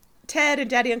house, Ted and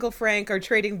Daddy Uncle Frank are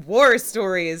trading war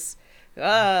stories.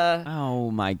 Oh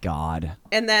my God.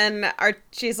 And then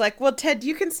Archie's like, well, Ted,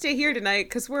 you can stay here tonight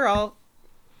because we're all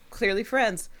clearly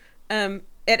friends.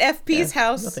 At FP's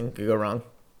house, Nothing could go wrong.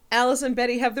 Alice and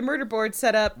Betty have the murder board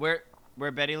set up. Where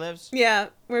Betty lives? Yeah,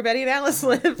 where Betty and Alice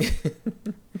live.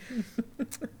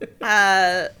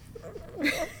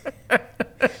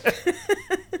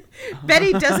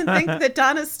 Betty doesn't think that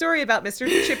Donna's story about Mr.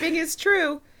 Chipping is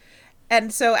true.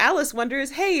 And so Alice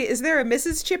wonders, hey, is there a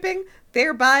Mrs. Chipping?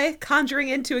 Thereby conjuring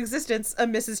into existence a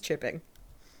Mrs. Chipping.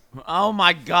 Oh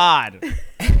my God.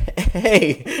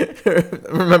 Hey,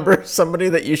 remember somebody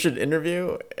that you should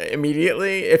interview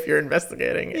immediately if you're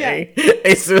investigating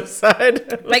a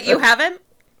suicide? But you haven't?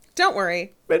 Don't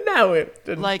worry. But now it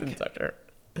didn't, Like- didn't touch her.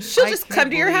 She'll I just can't come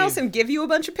to your house believe- and give you a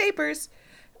bunch of papers.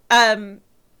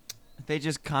 They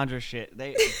just conjure shit.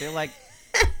 They're like,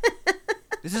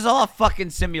 this is all a fucking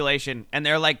simulation, and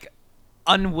they're like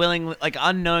unknowingly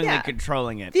Yeah.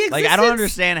 controlling it. The Like I don't existence-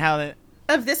 understand how that.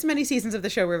 Of this many seasons of the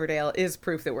show Riverdale is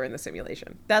proof that we're in the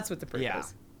simulation. That's what the proof Yeah.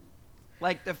 is.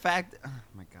 Like the fact. Oh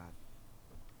my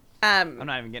God. Um, I'm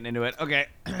not even getting into it. Okay.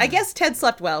 I guess Ted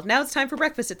slept well. Now it's time for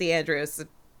breakfast at the Andrews.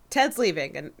 Ted's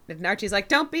leaving, and Archie's like,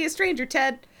 "Don't be a stranger,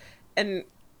 Ted." And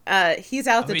he's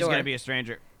out the He's door. gonna be a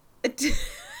stranger.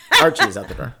 Archie's out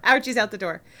the door. Archie's out the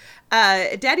door.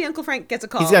 Daddy Uncle Frank gets a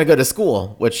call. He's got to go to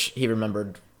school, which he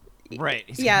remembered. Right.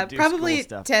 He's Yeah, gonna do probably school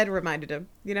stuff. Ted reminded him.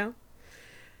 You know.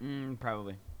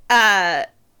 Probably.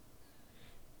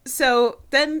 So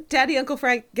then Daddy Uncle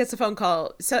Frank gets a phone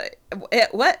call. So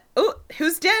what? Oh,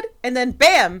 who's dead? And then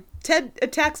bam, Ted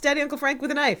attacks Daddy Uncle Frank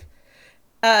with a knife.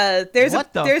 There's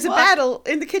What the a fuck? battle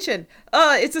in the kitchen.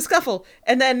 It's a scuffle.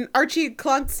 And then Archie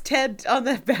clunks Ted on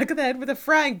the back of the head with a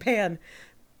frying pan.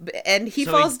 And he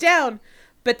So falls down.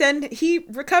 But then he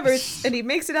recovers and he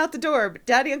makes it out the door. But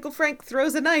Daddy Uncle Frank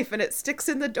throws a knife and it sticks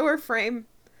in the door frame.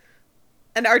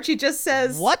 And Archie just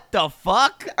says, What the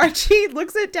fuck? Archie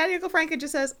looks at Daddy Uncle Frank and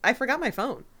just says, I forgot my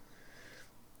phone.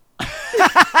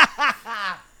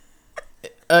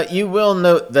 You will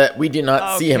note that we do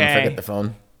not see him Okay. forget the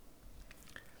phone.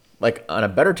 Like on a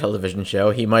better television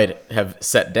show, he might have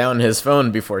set down his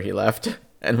phone before he left,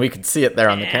 and we could see it there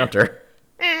on the counter.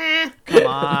 Come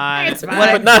on. It's fine.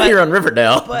 But not here on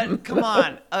Riverdale. But come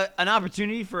on, an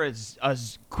opportunity for a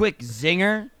quick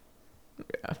zinger.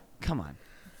 Yeah. Come on.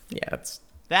 Yeah, it's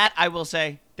That I will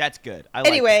say, that's good. I like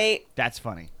Anyway, that. That's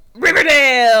funny.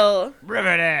 Riverdale.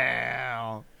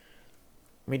 Riverdale.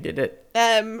 we did it.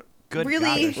 Good really-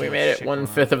 God, there's We so made much it shit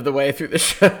 1/5 going on. of the way through the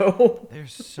show.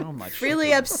 There's so much shit really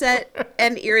going on. upset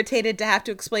and irritated to have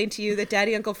to explain to you that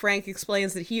Daddy Uncle Frank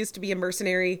explains that he used to be a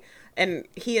mercenary and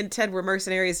he and Ted were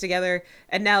mercenaries together,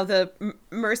 and now the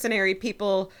mercenary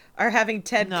people are having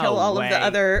Ted No kill all of way. the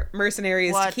other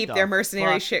mercenaries What to keep the their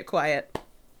mercenary fuck? shit quiet.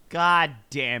 God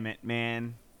damn it,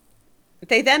 man.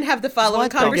 They then have the following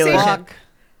What the conversation. fuck?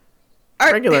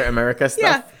 Ar- Regular America stuff.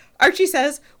 Yeah. Archie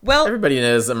says, well, Everybody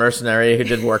knows a mercenary who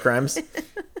did war crimes.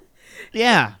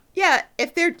 Yeah. yeah,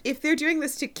 if they're doing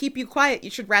this to keep you quiet, you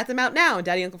should rat them out now. And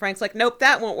Daddy Uncle Frank's like, nope,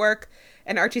 that won't work.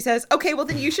 And Archie says, okay, well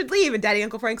then you should leave. And Daddy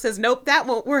Uncle Frank says, nope, that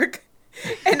won't work.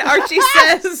 And Archie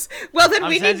says, well then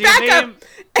we need sensing a backup.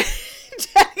 And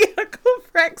Daddy Uncle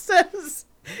Frank says,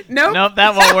 nope, Nope,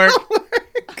 that won't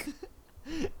work.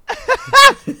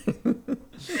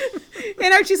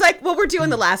 And Archie's like, well, we're doing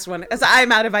the last one, as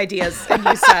I'm out of ideas and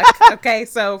you suck. Okay,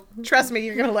 so trust me,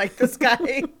 you're gonna like this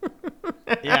guy.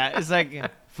 Yeah, it's like,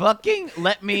 fucking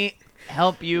let me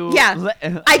help you. Yeah, I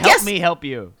help guess- me help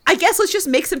you. I guess let's just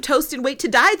make some toast and wait to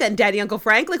die then, Daddy Uncle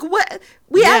Frank. Like, what?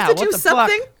 We have to what do the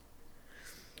something. fuck?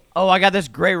 Oh, I got this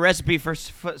great recipe for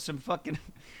some fucking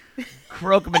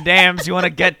croquemadames. You want to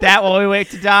get that while we wait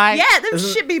to die? Yeah, them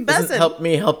Isn't- should be isn't buzzing. Help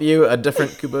Me Help You, a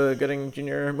different Cuba Gooding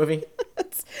Jr. movie?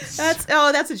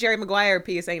 That's a Jerry Maguire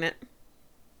piece, ain't it?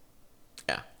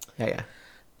 Yeah.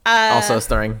 Uh, Also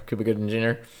starring Cuba Gooding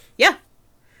Jr. Yeah.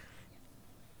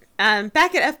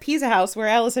 Back at FP's house where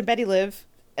Alice and Betty live,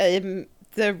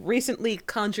 the recently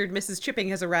conjured Mrs. Chipping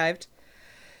has arrived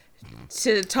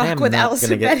to talk I'm with not Alice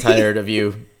gonna and get Betty. tired of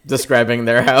you describing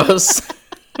their house.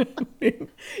 You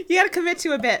got to commit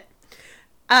to a bit.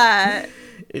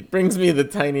 It brings me the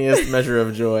tiniest measure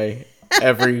of joy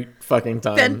every fucking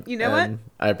time. Then, you know what? and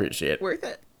I appreciate it. Worth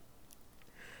it.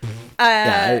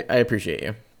 Yeah, I appreciate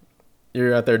you.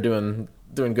 You're out there doing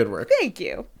good work. Thank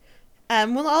you.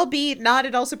 We'll all be not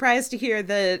at all surprised to hear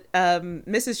that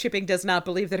Mrs. Chipping does not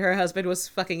believe that her husband was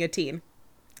fucking a teen.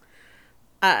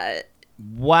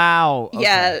 Wow. Okay.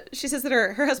 Yeah, she says that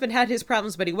her husband had his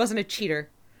problems, but he wasn't a cheater.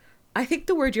 I think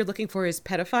the word you're looking for is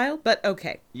pedophile, but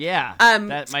okay. Yeah. Um,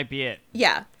 that might be it.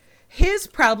 Yeah. His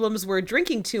problems were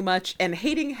drinking too much and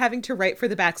hating having to write for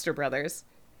the Baxter Brothers.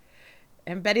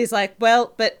 And Betty's like,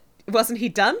 well, but wasn't he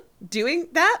done doing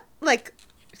that? Like,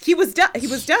 he was done. He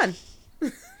was done.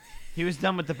 He was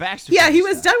done with the Baxter. Yeah, he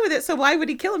Brothers was stuff. done with it, so why would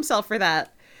he kill himself for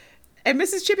that? And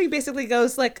Mrs. Chipping basically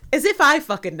goes, like, as if I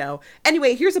fucking know.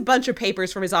 Anyway, here's a bunch of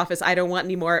papers from his office I don't want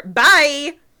anymore.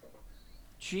 Bye!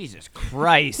 Jesus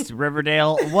Christ,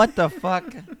 Riverdale. What the fuck?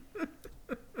 And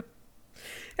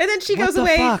then she What goes the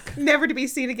away, fuck? never to be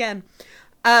seen again.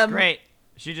 Great.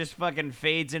 She just fucking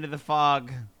fades into the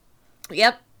fog.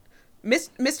 Yep.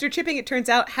 Mr. Chipping, it turns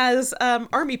out, has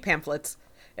army pamphlets.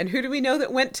 And who do we know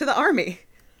that went to the army?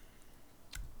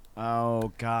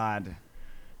 Oh, God.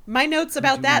 My notes do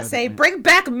about we that know say, that- bring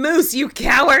back Moose, you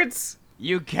cowards!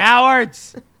 You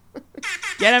cowards!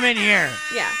 Get him in here.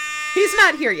 Yeah. He's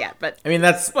not here yet, but I mean,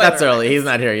 that's Spoiler early. alert. He's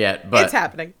not here yet, but it's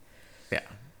happening.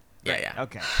 yeah.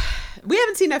 Okay. We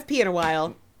haven't seen FP in a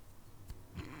while.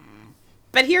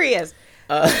 But here he is.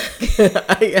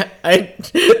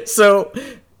 So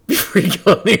before we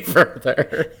go any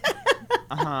further,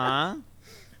 Uh-huh.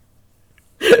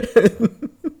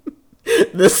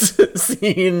 this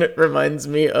scene reminds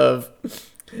me of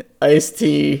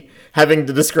Ice-T having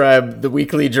to describe the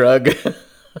weekly drug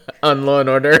on Law and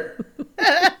Order.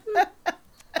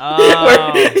 Oh.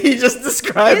 Where he just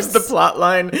describes It's the plot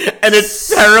line, and it's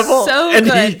terrible, so and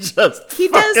he good. just He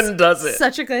fucking does it.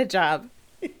 such a good job.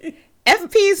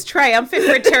 FP's triumphant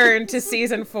return to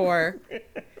season 4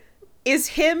 is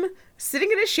him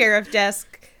sitting at a sheriff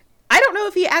desk. I don't know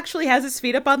if he actually has his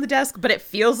feet up on the desk, but it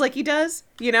feels like he does,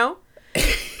 you know?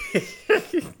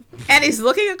 And he's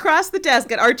looking across the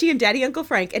desk at Archie and Daddy Uncle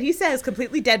Frank, and he says,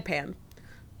 completely deadpan,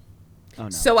 Oh, no.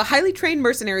 so a highly trained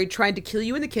mercenary tried to kill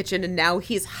you in the kitchen, and now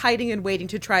he's hiding and waiting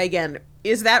to try again.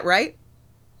 Is that right?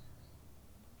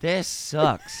 This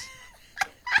sucks.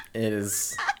 It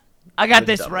is. I got The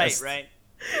this dumbest. right?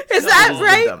 Is it that is the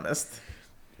right? dumbest.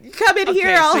 You come in here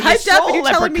Okay, all so you hyped up and stole you're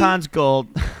telling me Leprechaun's gold.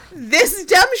 this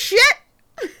dumb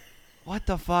shit? What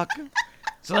the fuck?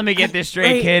 So let me get this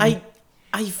straight, Wait, kid.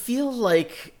 I feel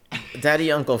like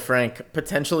Daddy Uncle Frank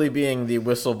potentially being the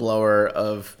whistleblower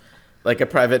of like a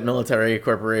private military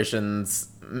corporation's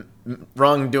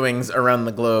wrongdoings around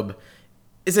the globe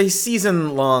is a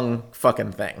season-long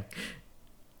fucking thing.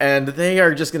 And they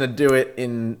are just going to do it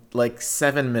in like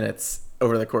 7 minutes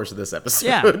over the course of this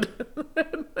episode.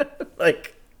 Yeah.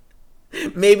 Like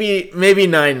maybe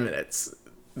 9 minutes.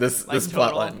 this total?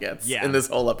 plot line gets Yeah. in this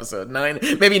whole episode.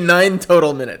 Maybe 9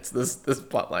 total minutes. This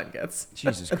plot line gets.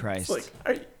 Jesus Christ! It's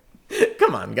like,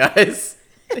 come on, guys.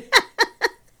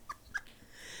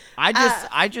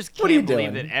 I just what are you can't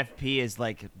believe doing? that FP is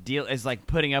like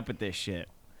putting up with this shit.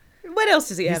 What else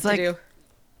does he have like- to do?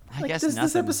 I guess Does nothing.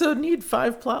 this episode need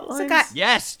 5 plot lines? like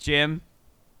Yes, Jim.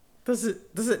 Does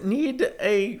it need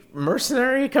a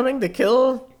mercenary coming to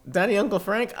kill Danny Uncle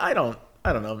Frank? I don't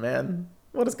know, man.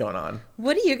 What is going on?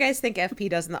 What do you guys think FP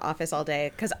does in the office all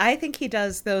day? Because I think he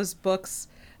does those books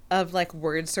of like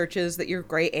word searches that your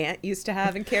great aunt used to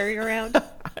have and carry around.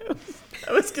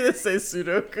 I was gonna say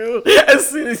Sudoku as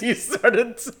soon as you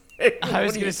started saying. I was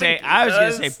what do gonna you say think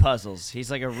he does? puzzles. He's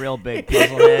like a real big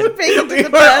puzzle head. Big into We the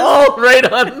were buzz. all right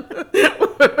on.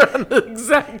 We're on the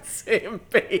exact same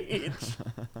page.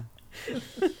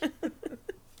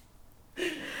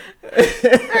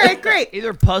 All right, great.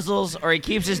 Either puzzles or he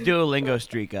keeps his Duolingo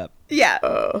streak up. Yeah.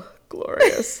 Oh,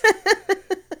 glorious.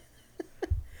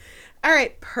 All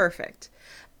right, perfect.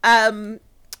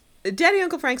 Daddy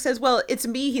Uncle Frank says, well, it's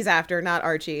me he's after, not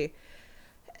Archie.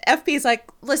 FP's like,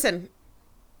 listen,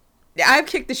 I've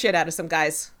kicked the shit out of some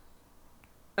guys.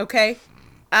 Okay?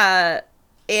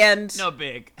 And No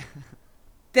big.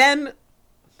 then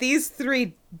these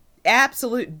 3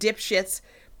 absolute dipshits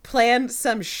planned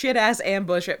some shit-ass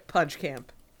ambush at Punch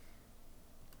Camp.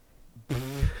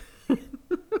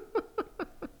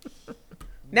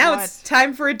 Now What? it's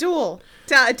time for a duel.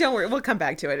 Don't worry, we'll come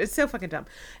back to it. It's so fucking dumb.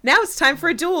 Now it's time for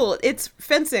a duel. It's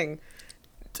fencing.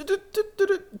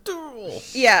 Duel.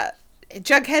 Yeah,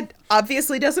 Jughead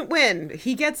obviously doesn't win.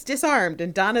 He gets disarmed,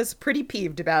 and Donna's pretty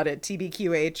peeved about it,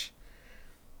 TBQH.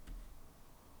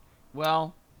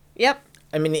 Well, Yep.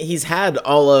 I mean, he's had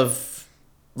all of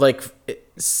like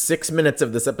 6 minutes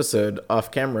of this episode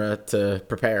off camera to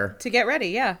prepare. To get ready,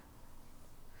 yeah.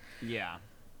 yeah.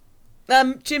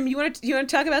 Jim, you want to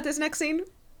talk about this next scene?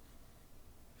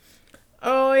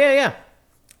 Oh yeah.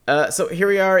 So here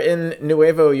we are in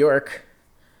Nuevo York,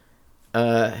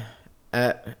 at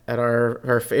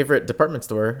our favorite department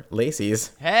store,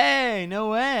 Lacey's. Hey, no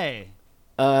way.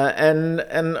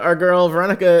 And our girl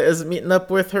Veronica is meeting up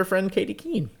with her friend Katie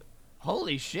Keene.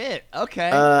 Holy shit.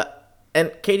 Okay.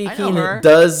 And Katie I know her. Keene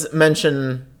does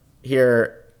mention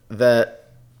here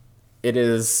that it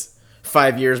is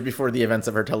 5 years before the events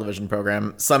of her television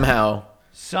program. Somehow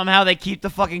Somehow they keep the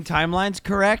fucking timelines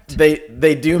correct.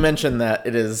 they do mention that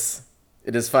it is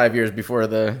 5 years before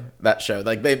that show.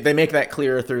 Like they make that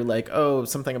clear through like, oh,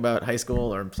 something about high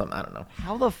school or something. I don't know.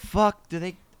 How the fuck do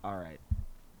they? All right.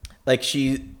 Like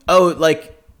she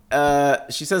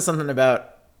says something about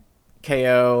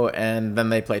KO and then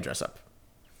they play dress up.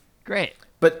 Great.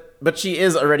 But she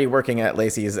is already working at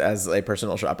Lacey's as a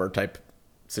personal shopper type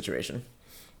situation.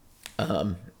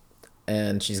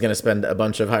 And she's going to spend a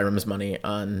bunch of Hiram's money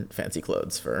on fancy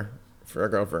clothes for our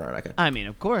girl Veronica. I mean,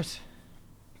 of course.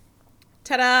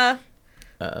 Ta-da!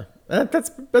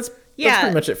 That's Yeah.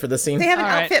 pretty much it for this scene. They have an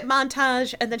All right. outfit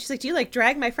montage, and then she's like, do you like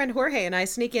drag my friend Jorge and I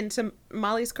sneak into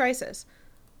Molly's Crisis?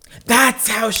 That's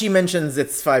how she mentions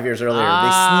it's 5 years earlier.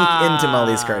 They sneak into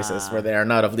Molly's Crisis where they are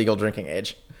not of legal drinking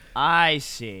age. I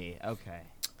see. Okay.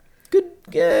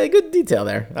 Good detail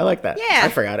there. I like that. Yeah. I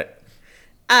forgot it.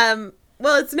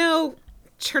 Well, it's no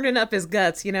churning up his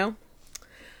guts, you know?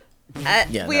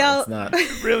 Yeah, we no, all it's not.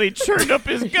 Really churned up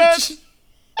his guts.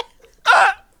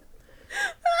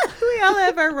 we all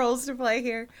have our roles to play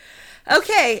here.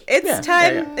 Okay, it's Yeah,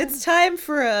 time. yeah. It's time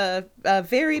for a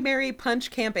very merry Punch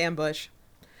Camp ambush.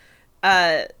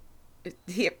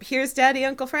 Here's Daddy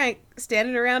Uncle Frank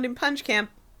standing around in Punch Camp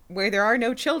where there are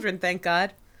no children, thank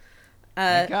God.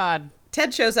 Thank God.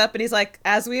 Ted shows up and he's like,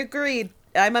 as we agreed,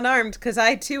 I'm unarmed because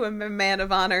I too am a man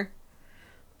of honor.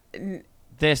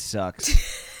 This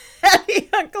sucks. Daddy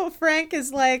Uncle Frank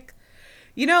is like,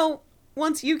 you know,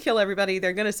 once you kill everybody,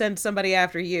 they're going to send somebody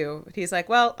after you. He's like,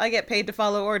 well, I get paid to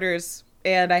follow orders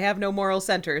and I have no moral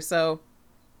center, so,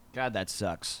 God, that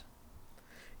sucks.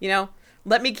 you know,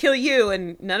 let me kill you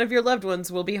and none of your loved ones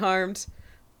will be harmed.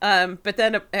 But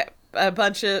then a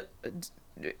bunch of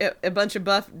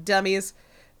buff dummies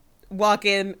walk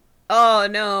in. Oh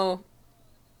no.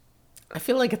 I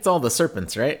feel like it's all the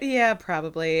serpents, right? Yeah,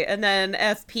 probably. And then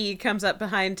FP comes up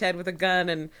behind Ted with a gun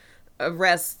and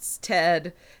arrests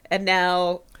Ted. And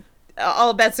now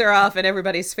all bets are off and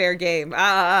everybody's fair game.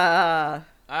 FP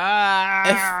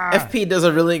does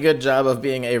a really good job of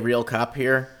being a real cop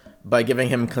here by giving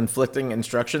him conflicting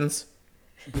instructions.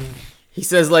 He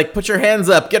says, like, put your hands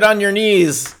up, get on your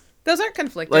knees. Those aren't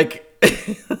conflicting. Like,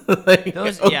 Like,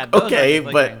 Those are okay,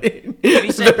 but If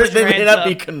he said, "Put your they may hands not up,"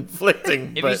 be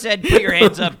conflicting. if but he said, "Put your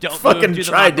hands up, don't fucking move, do the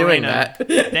try doing Macarena,"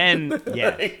 that. then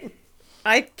yeah.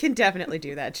 I can definitely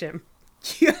do that, Jim.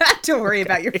 You have to worry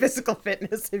about your physical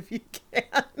fitness if you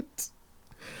can't.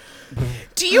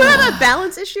 Do you have a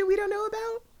balance issue we don't know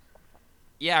about?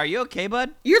 Yeah, are you okay,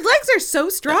 bud? Your legs are so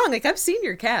strong. Like, I've seen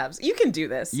your calves. You can do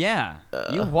this. Yeah.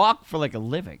 You walk for like a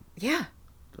living. Yeah.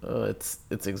 Oh, it's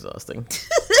exhausting.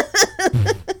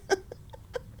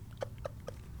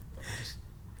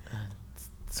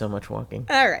 So much walking.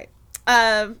 All right.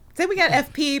 Then we got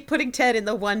FP putting Ted in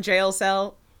the one jail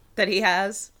cell that he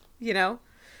has, you know?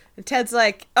 And Ted's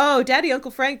like, "Oh, Daddy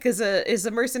Uncle Frank is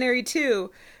a mercenary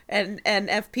too." And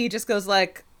FP just goes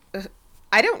like,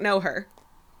 "I don't know her.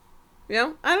 You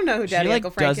know? I don't know who Daddy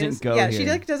Uncle Frank is." Yeah, she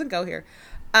like doesn't go here.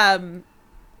 And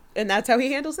that's how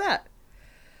he handles that.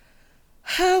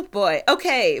 Oh boy.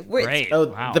 Okay. Great. Oh,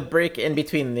 Wow. the break in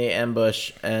between the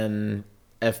ambush and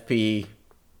FP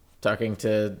talking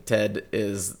to Ted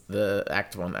is the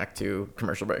Act 1, Act 2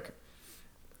 commercial break.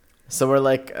 So we're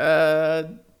like,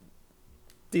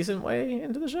 decent way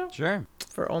into the show. Sure.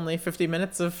 For only 50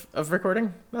 minutes of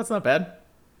recording. That's not bad.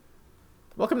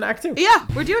 Welcome to Act 2. Yeah,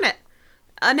 we're doing it.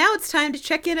 Now it's time to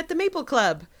check in at the Maple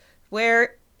Club,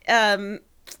 where, are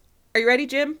you ready,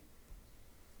 Jim?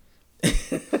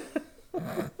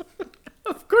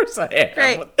 Of course I am.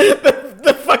 Great.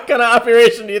 The fuck kind of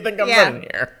operation do you think I'm running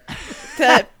here?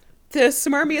 The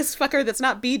smarmiest fucker that's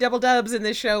not B double dubs in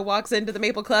this show walks into the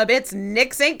Maple Club. It's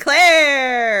Nick St.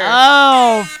 Clair.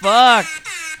 Oh, fuck.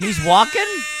 He's walking?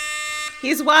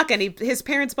 He's walking. His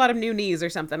parents bought him new knees or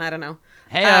something. I don't know.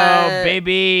 Hey,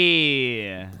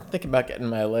 baby. Thinking about getting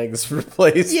my legs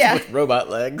replaced with robot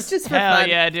legs. Just for Hell fun.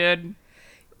 yeah, dude.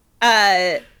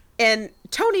 And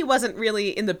Tony wasn't really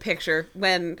in the picture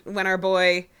when our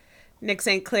boy Nick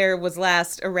St. Clair was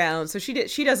last around, so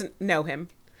she doesn't know him.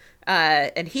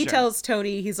 And he tells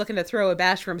Tony he's looking to throw a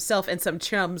bash for himself and some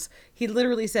chums. He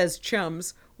literally says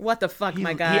chums. What the fuck,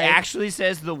 my guy? He actually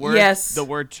says the word the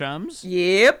word chums?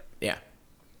 Yep. Yeah.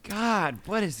 God,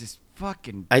 what is this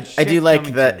fucking I shit do like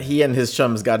coming that to? he and his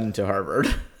chums got into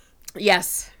Harvard.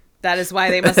 Yes. That is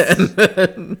why they must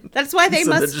that's why they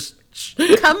So they're must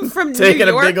just come from New taking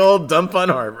York a big old dump on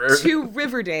Harvard. to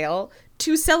Riverdale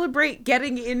to celebrate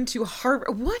getting into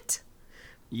Harvard. What?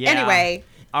 Yeah. Anyway,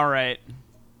 All right.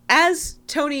 as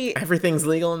Tony Everything's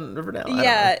legal in Riverdale. I don't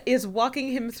know. is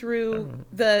walking him through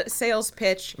the sales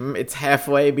pitch. It's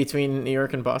halfway between New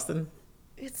York and Boston.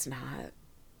 It's not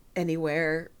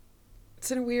anywhere. It's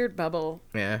in a weird bubble.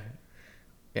 Yeah.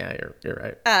 Yeah, you're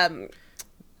right.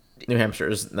 New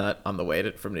Hampshire's not on the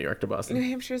way from New York to Boston. New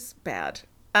Hampshire's bad.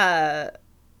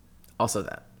 Also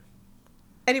that.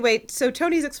 Anyway, so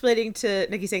Tony's explaining to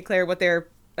Nikki St. Clair what their,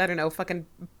 I don't know, fucking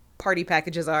party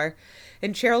packages are.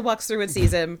 And Cheryl walks through and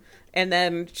sees him. And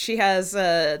then she has,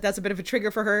 that's a bit of a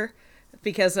trigger for her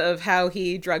because of how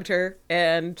he drugged her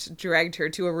and dragged her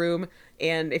to a room.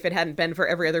 And if it hadn't been for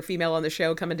every other female on the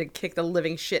show coming to kick the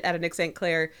living shit out of Nick St.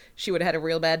 Clair, she would have had a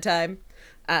real bad time.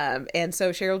 And so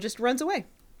Cheryl just runs away.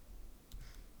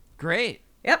 Great.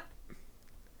 Yep.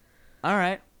 All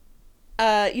right.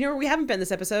 You know where we haven't been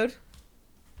this episode?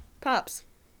 Pops.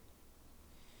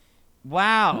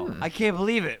 Wow. I can't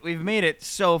believe it. We've made it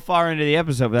so far into the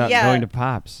episode without going to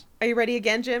Pops. Are you ready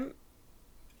again, Jim?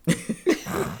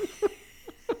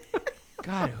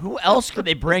 God, who else could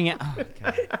they bring in? Oh,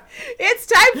 God. It's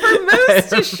time for Moose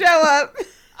to show up.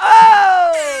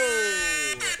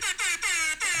 Oh!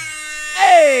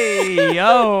 Hey,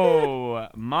 yo.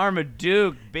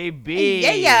 Marmaduke, baby.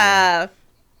 Yeah.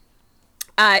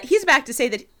 He's back to say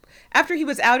that after he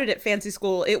was outed at fancy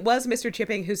school, it was Mr.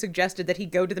 Chipping who suggested that he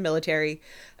go to the military,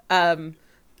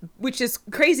 which is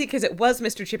crazy because it was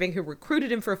Mr. Chipping who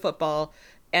recruited him for football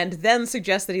and then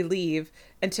suggests that he leave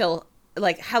until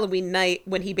like Halloween night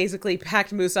when he basically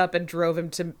packed Moose up and drove him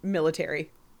to military.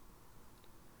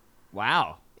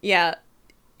 Wow. Yeah.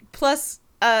 Plus,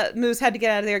 Moose had to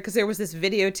get out of there because there was this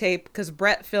videotape because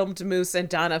Brett filmed Moose and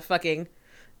Donna fucking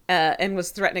and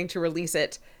was threatening to release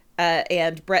it.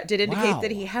 And Brett did indicate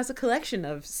that he has a collection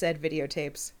of said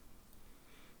videotapes.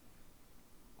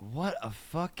 What a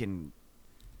fucking...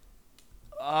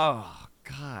 Oh,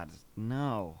 God,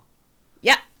 no.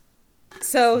 Yeah.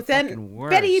 So the then fucking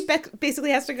worst. Betty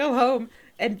basically has to go home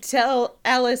and tell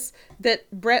Alice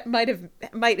that Brett might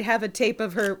have a tape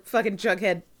of her fucking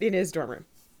Jughead in his dorm room.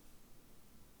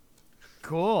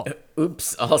 Cool.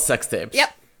 Oops, all sex tapes.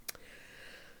 Yep.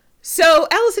 So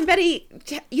Alice and Betty,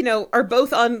 are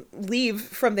both on leave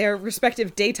from their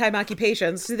respective daytime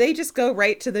occupations. So they just go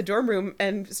right to the dorm room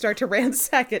and start to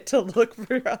ransack it to look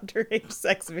for underage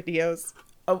sex videos.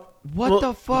 Oh, What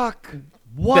the fuck?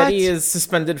 What? Betty is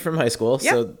suspended from high school,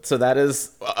 so that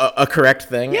is a correct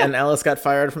thing. Yeah. And Alice got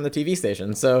fired from the TV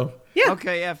station. So Yeah.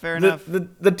 Okay, yeah, fair enough. the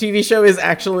TV show is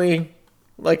actually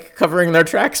like covering their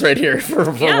tracks right here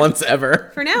for once ever.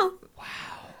 For now.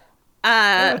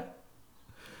 Yeah.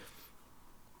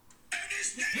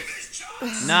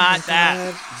 Not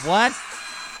that. What?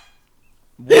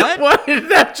 What? Why did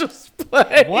that just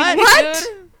play? What? What?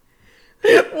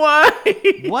 Dude? Why?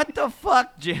 What the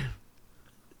fuck, Jim?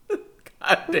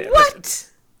 God damn it. What?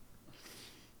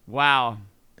 Wow.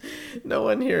 No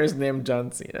one here is named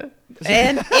John Cena.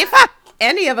 And if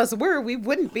any of us were, we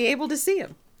wouldn't be able to see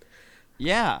him.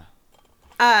 Yeah.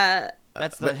 Uh,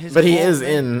 That's his But he whole is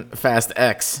thing. in Fast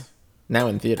X, now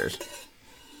in theaters.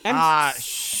 I'm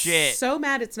Shit. so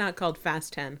mad it's not called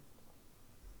Fast 10.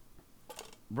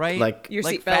 Right? Like Your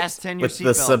like seatbelt. Fast 10 your with the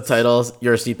seatbelts. subtitles,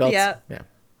 your seatbelts. Yeah. Yeah.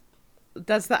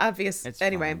 That's the obvious. It's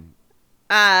anyway.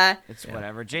 fine. It's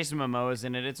whatever. Jason Momoa's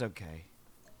in it. It's okay.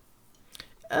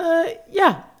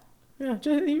 Yeah. Yeah.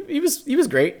 He was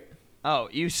great. Oh,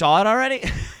 you saw it already?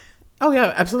 Oh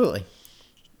yeah, absolutely.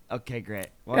 Okay, great.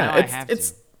 Well, Yeah, now I have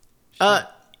it's to.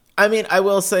 I mean, I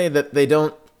will say that they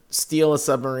don't steal a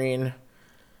submarine,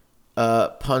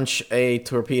 punch a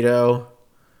torpedo,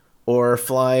 or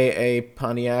fly a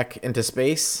Pontiac into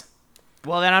space.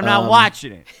 Well, then I'm not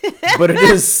watching it. But it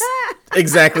is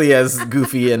exactly as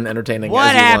goofy and entertaining What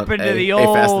as you happened want to the a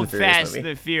Fast old and Furious Fast movie. and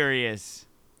the Furious?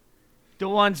 The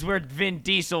ones where Vin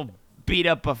Diesel beat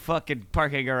up a fucking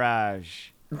parking garage.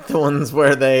 The ones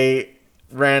where they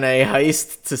ran a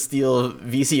heist to steal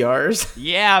VCRs.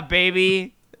 Yeah,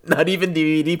 baby. Not even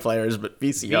DVD players, but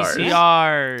VCRs.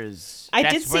 VCRs. I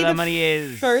That's did see where the the money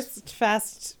is. first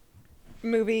Fast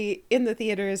movie in the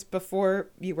theaters before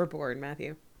you were born,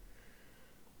 Matthew.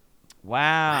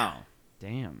 Wow.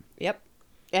 Damn. Yep.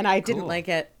 And I didn't Cool. like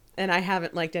it, and I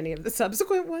haven't liked any of the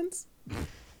subsequent ones.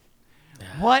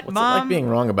 What, What's Mom? it like being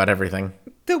wrong about everything?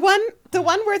 The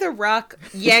one where The Rock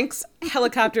yanks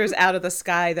helicopters out of the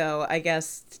sky, though, I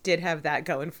guess did have that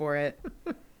going for it.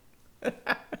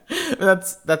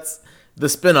 That's the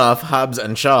spin-off, Hobbs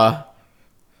and Shaw.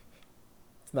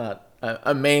 It's not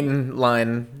a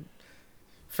mainline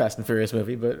Fast and Furious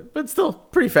movie, but still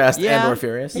pretty fast Yeah. and or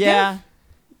furious. Yeah.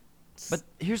 But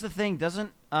here's the thing,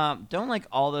 don't like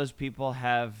all those people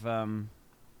have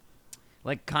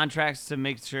like contracts to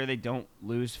make sure they don't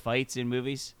lose fights in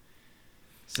movies?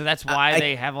 So that's why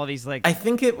they have all these like I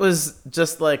think it was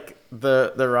just like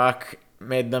the Rock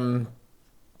made them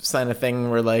sign a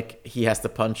thing where like he has to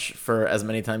punch for as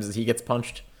many times as he gets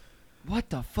punched. what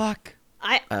the fuck?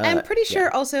 I'm pretty sure yeah.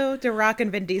 also The Rock and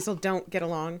Vin Diesel don't get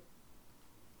along.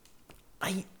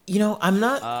 I'm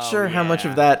not Oh, sure how much yeah.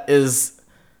 of that is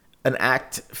an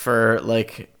act for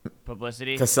like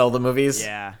Publicity? to sell the movies.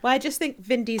 Yeah. Well, I just think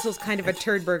Vin Diesel's kind of a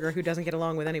turd burger who doesn't get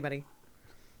along with anybody.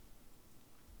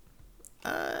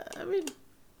 I mean,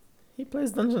 he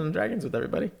plays Dungeons and Dragons with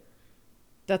everybody.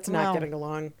 That's not Well, getting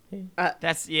along.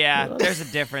 There's a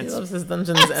He difference. loves his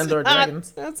Dungeons and or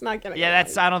Dragons. That's not getting Yeah, along.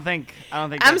 that's I don't think I'm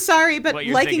that's sorry, but what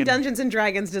you're liking thinking. Dungeons and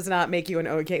Dragons does not make you an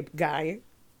okay guy.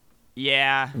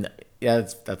 Yeah. No, yeah,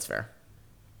 that's fair.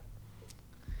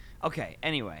 Okay,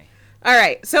 anyway. All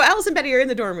right, so Alice and Betty are in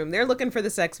the dorm room. They're looking for the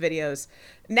sex videos.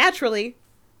 Naturally,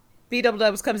 B Double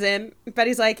Dubs comes in.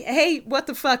 Betty's like, "Hey, what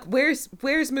the fuck? Where's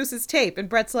Moose's tape?" And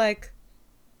Brett's like,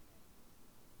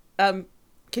 can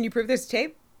you prove there's a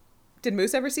tape? Did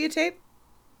Moose ever see a tape?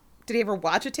 Did he ever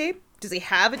watch a tape? Does he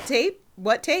have a tape?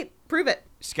 What tape? Prove it."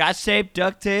 Scotch tape,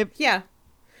 duct tape. Yeah.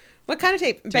 What kind of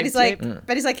tape? Betty's tape.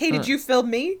 like, "Hey, did you film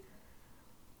me?"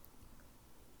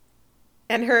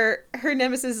 And her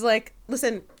nemesis is like,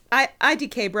 "Listen, I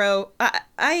IDK, bro. I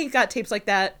ain't got tapes like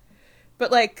that.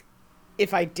 But like,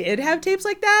 if I did have tapes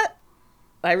like that,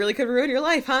 I really could ruin your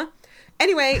life, huh?"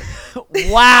 Anyway,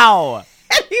 Wow.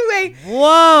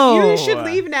 Whoa. you should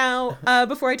leave now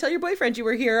before I tell your boyfriend you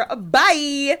were here.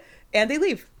 Bye. And they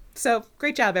leave. So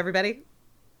great job, everybody.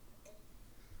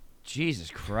 Jesus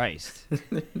Christ.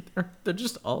 They're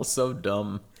just all so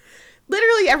dumb.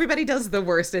 Literally everybody does the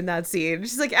worst in that scene.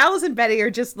 She's like, Alice and Betty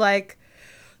are just like,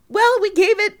 well, we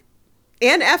gave it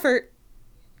an effort.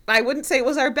 I wouldn't say it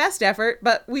was our best effort,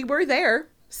 but we were there.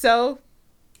 So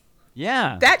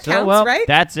Yeah. That So, counts, well, right?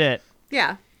 That's it.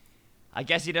 yeah. I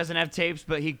guess he doesn't have tapes,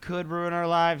 but he could ruin our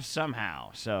lives somehow.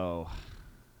 So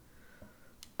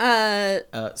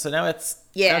So now it's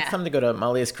time to go to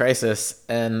Molly's Crisis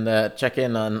and check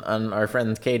in on our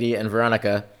friends Katie and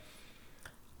Veronica.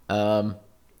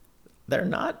 They're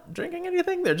not drinking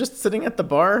anything. They're just sitting at the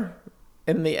bar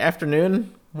in the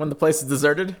afternoon when the place is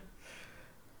deserted.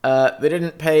 They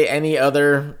didn't pay any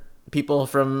other people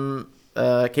from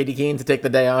Katie Keene to take the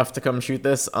day off to come shoot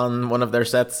this on one of their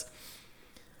sets.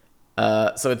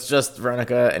 So it's just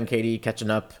Veronica and Katie catching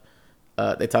up.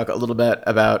 They talk a little bit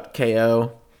about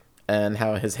KO and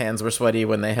how his hands were sweaty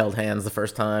when they held hands the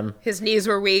first time. His knees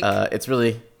were weak. It's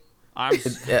really...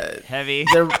 Arms heavy.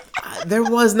 There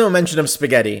was no mention of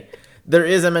spaghetti. There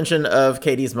is a mention of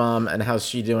Katie's mom and how's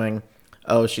she doing.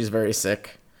 Oh, she's very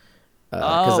sick.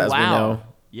 Because as we know,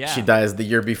 she dies the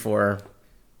year before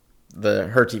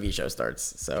her TV show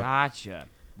starts. So Gotcha.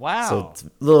 Wow. So it's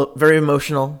a little very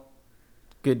emotional.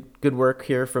 Good work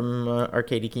here from our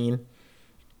Katie Keene.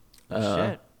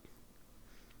 Shit.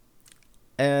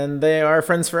 And they are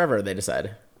friends forever, they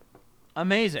decide.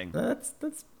 Amazing. That's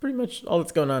pretty much all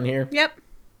that's going on here. Yep.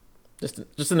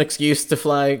 Just an excuse to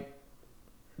fly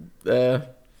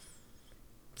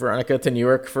Veronica to New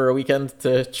York for a weekend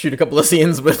to shoot a couple of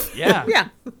scenes with Yeah.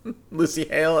 Lucy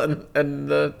Hale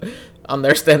and on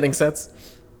their standing sets.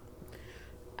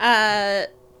 The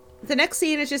next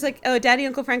scene is just like, oh, Daddy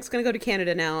Uncle Frank's gonna go to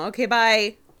Canada now. Okay,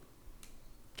 bye.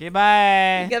 Okay,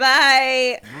 bye.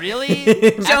 Goodbye. Really?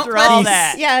 After all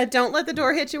that. Yeah, don't let the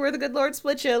door hit you where the good Lord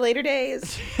split you. Later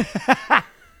days.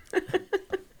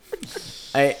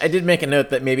 I did make a note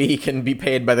that maybe he can be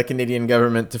paid by the Canadian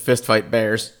government to fist fight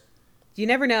bears. You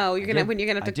never know. You're gonna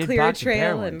have to clear a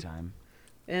trail and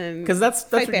because that's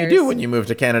what bears. you do when you move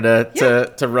to Canada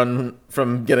to run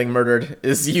from getting murdered.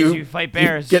 Is you fight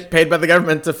bears? You get paid by the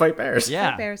government to fight bears.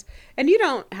 Yeah, fight bears, and you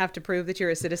don't have to prove that you're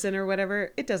a citizen or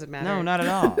whatever. It doesn't matter. No, not at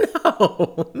all.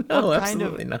 No, what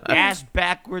absolutely kind of not. ass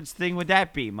backwards thing would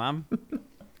that be, Mom?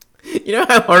 You know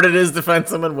how hard it is to find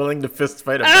someone willing to fist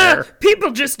fight a bear?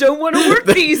 People just don't want to work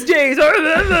these days.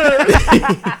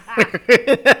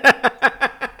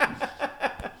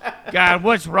 God,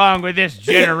 what's wrong with this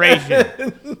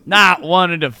generation? Not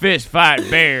wanting to fist fight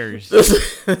bears.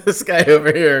 This guy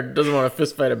over here doesn't want to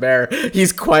fist fight a bear.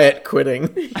 He's quiet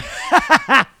quitting.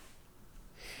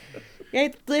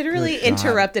 I literally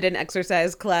interrupted an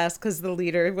exercise class because the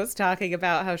leader was talking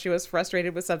about how she was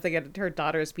frustrated with something at her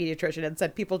daughter's pediatrician and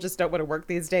said people just don't want to work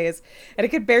these days. And I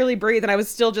could barely breathe, and I was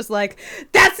still just like,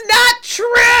 that's not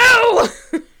true!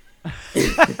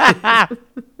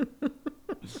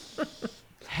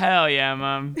 Hell yeah,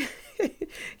 Mom.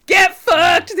 Get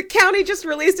fucked! The county just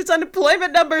released its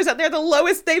unemployment numbers, and they're the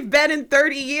lowest they've been in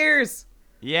 30 years.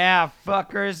 Yeah,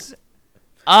 fuckers.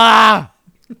 Ah!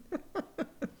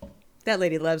 That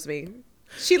lady loves me.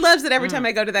 She loves that every time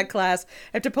I go to that class,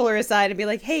 I have to pull her aside and be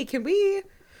like, hey, can we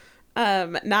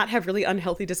not have really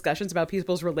unhealthy discussions about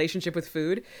people's relationship with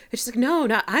food? And she's like, no,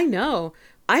 I know.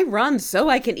 I run so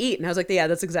I can eat. And I was like, yeah,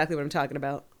 that's exactly what I'm talking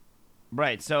about.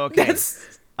 Right, so, okay.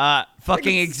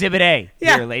 Fucking Exhibit A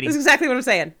here, lady. That's exactly what I'm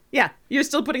saying. Yeah, you're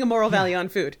still putting a moral value on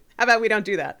food. How about we don't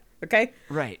do that, okay?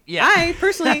 Right, yeah. I,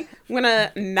 personally, want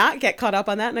to not get caught up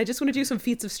on that, and I just want to do some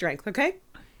feats of strength, okay?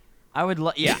 I would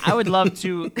love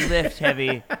to lift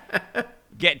heavy,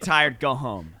 get tired, go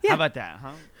home. Yeah. How about that,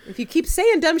 huh? If you keep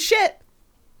saying dumb shit,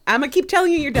 I'm going to keep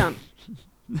telling you you're dumb.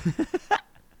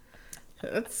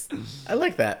 I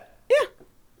like that. Yeah.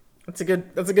 That's a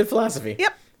good philosophy.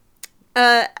 Yep.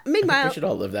 Meanwhile, We should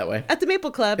all live that way. at the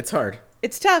Maple Club, It's hard.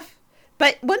 it's tough,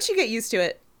 but once you get used to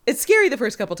it, it's scary the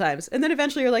first couple times, and then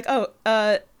eventually you're like, oh,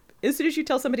 as soon as you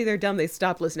tell somebody they're dumb, they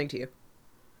stop listening to you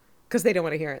because they don't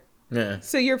want to hear it. Yeah.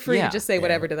 So you're free Yeah. to just say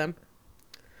whatever to them.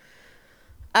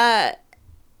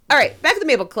 All right, back at the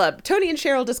Maple Club. Tony and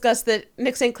Cheryl discussed that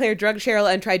Nick St. Clair drugged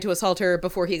Cheryl and tried to assault her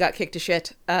before he got kicked to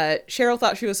shit. Cheryl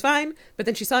thought she was fine, but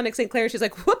then she saw Nick St. Clair. She's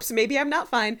like, whoops, maybe I'm not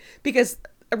fine, because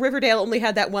Riverdale only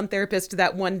had that one therapist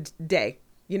that one day,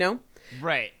 you know?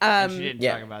 Right. And she didn't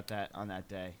Yeah. talk about that on that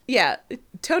day. Yeah.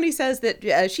 Tony says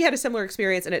that she had a similar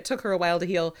experience and it took her a while to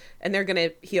heal, and they're going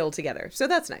to heal together. So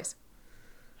that's nice.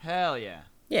 Hell yeah.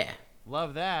 Yeah.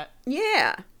 Love that.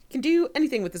 Yeah. You can do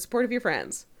anything with the support of your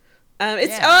friends.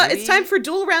 Yeah, It's time for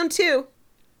Duel Round 2.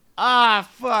 Ah,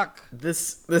 fuck.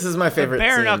 This is my favorite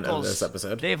Bare scene knuckles. of this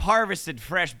episode. They've harvested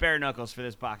fresh bare knuckles for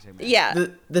this boxing match. Yeah.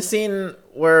 The scene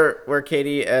where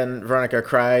Katie and Veronica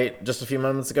cry just a few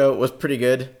moments ago was pretty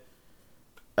good.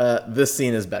 This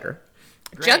scene is better.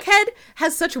 Great. Jughead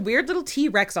has such weird little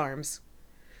T-Rex arms.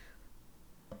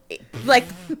 Like,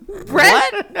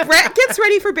 Brett gets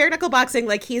ready for bare knuckle boxing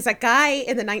like he's a guy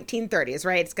in the 1930s,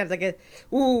 right? It's got like his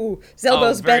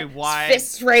elbows very bent, wide.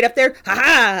 fists right up there.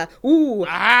 Ha ooh.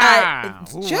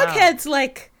 Jughead's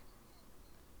like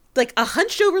a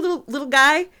hunched over little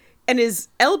guy, and his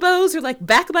elbows are like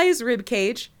back by his rib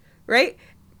cage, right?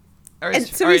 Are And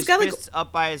his, so are he's his got, like- fists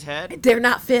up by his head? They're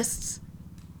not fists.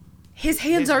 His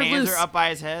hands His are hands loose. are up by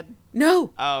his head?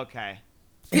 No, Oh, okay.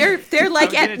 they're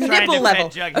like I at was gonna try and nipple defend level.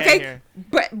 Jughead Okay, here.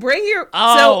 but bring your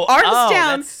Oh, so arms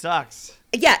down. that sucks.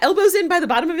 Yeah, elbows in by the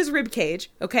bottom of his rib cage.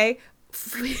 Okay,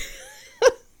 forearms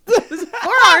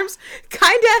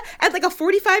kind of at like a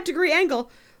 45-degree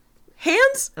angle.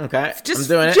 Hands, Okay, just I'm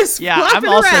doing it. just Yeah, I'm flopping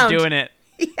also around. doing it.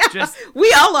 Yeah, Just-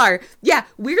 we all are. Yeah,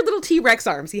 weird little T-Rex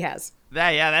arms he has.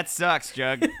 That sucks,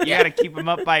 Jug. You gotta keep him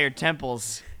up by your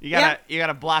temples. You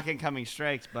gotta block incoming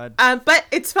strikes, bud. But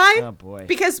it's fine. Oh, boy.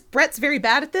 Because Brett's very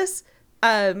bad at this.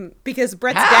 Because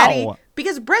Brett's How?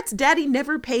 daddy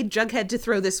never paid Jughead to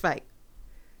throw this fight.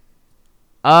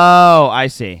 Oh, I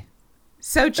see.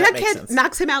 So makes Jughead sense.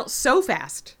 knocks him out so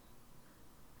fast.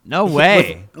 No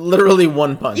way. Literally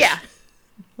one punch. Yeah.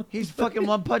 He's fucking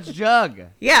one punch Jug.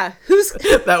 Yeah. Who's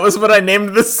That was what I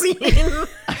named the scene.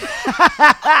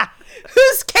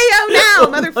 who's KO now,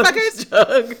 motherfuckers?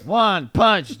 Jug. One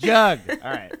punch Jug.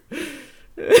 All right.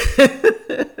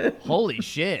 Holy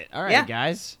shit. All right, Yeah.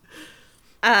 guys.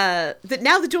 Now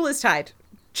the duel is tied.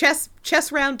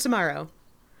 Chess round tomorrow.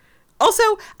 Also,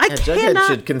 I Yeah, Jughead cannot.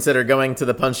 should consider going to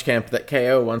the punch camp that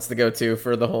KO wants to go to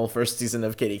for the whole first season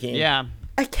of Katie Keene. Yeah.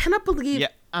 I cannot believe Yeah,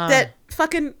 that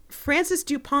fucking Francis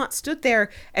DuPont stood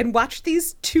there and watched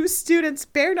these two students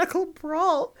bare knuckle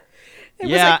brawl.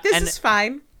 And was Yeah, like, this and- is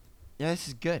fine. Yeah, this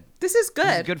is good. This is good.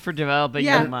 This is good for developing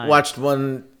Yeah. your mind. Watched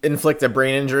one inflict a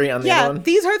brain injury on the Yeah, other one.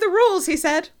 these are the rules, he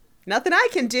said. Nothing I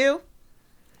can do.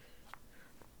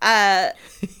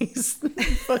 He's the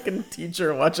fucking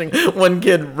teacher watching one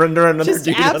kid render another Just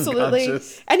dude absolutely.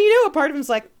 unconscious. And you know, a part of him's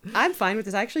like, I'm fine with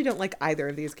this. I actually don't like either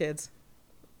of these kids.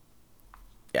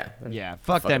 Yeah. Yeah,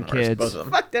 fuck Fucking them worse, kids. both of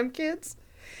them. Fuck them kids.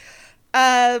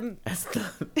 As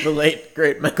the late,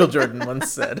 great Michael Jordan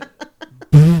once said.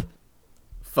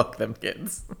 Fuck them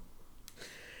kids.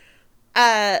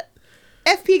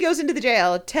 FP goes into the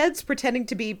jail. Ted's pretending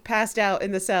to be passed out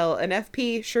in the cell, and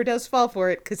FP sure does fall for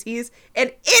it because he's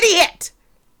an idiot.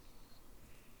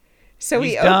 So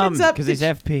he He's dumb, opens up 'cause the, he's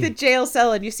FP. the jail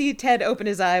cell, and you see Ted open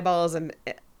his eyeballs, and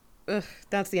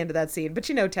that's the end of that scene. But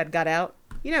you know Ted got out.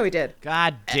 You know he did.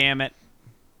 God damn it.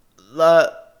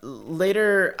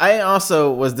 Later, I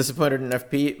also was disappointed in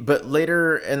FP, but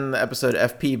later in the episode,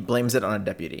 FP blames it on a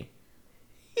deputy.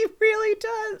 He really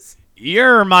does.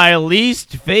 You're my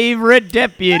least favorite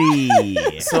deputy.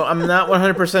 So I'm not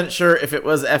 100% sure if it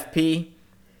was FP.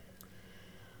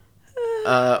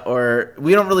 Or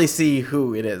we don't really see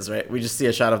who it is, right? We just see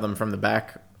a shot of them from the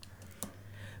back.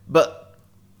 But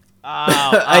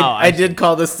I did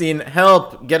call this scene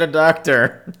 "Help! Get a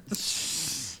doctor,"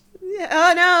 Yeah.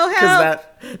 Oh no! Help!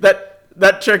 because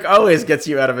that trick always gets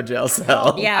you out of a jail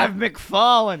cell. Yeah. I've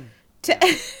McFallen.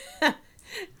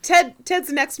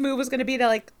 Ted's next move was going to be to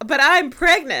like, but I'm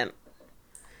pregnant.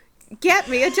 Get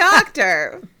me a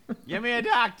doctor. Give me a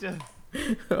doctor.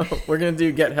 We're gonna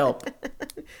do get help.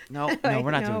 No,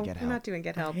 we're not doing get help. We're not doing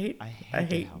get help.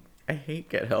 I hate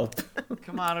get help.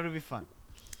 Come on, it'll be fun.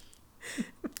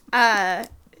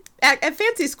 At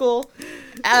fancy school,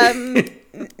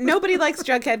 nobody likes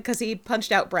Jughead because he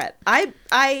punched out Brett.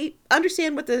 I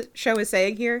understand what the show is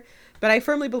saying here, but I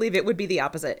firmly believe it would be the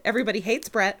opposite. Everybody hates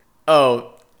Brett.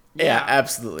 Oh, yeah, Yeah.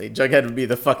 absolutely. Jughead would be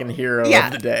the fucking hero Yeah.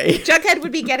 of the day. Jughead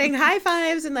would be getting high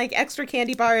fives and like extra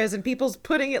candy bars and people's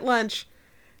pudding at lunch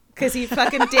because he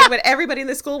fucking did what everybody in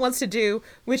the school wants to do,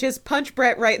 which is punch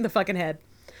Brett right in the fucking head.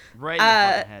 Right in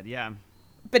the fucking head, yeah.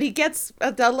 But he gets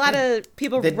a lot of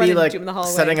people They'd running be like into him in the hallway.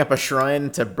 setting up a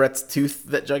shrine to Brett's tooth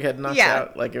that Jughead knocked Yeah.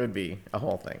 out. Like, it would be a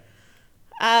whole thing.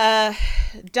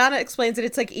 Donna explains that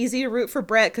it's like easy to root for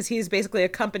Brett because he's basically a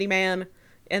company man,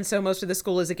 and so most of the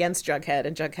school is against Jughead,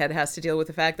 and Jughead has to deal with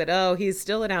the fact that he's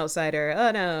still an outsider.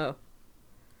 Oh no.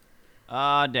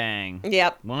 Aw, dang.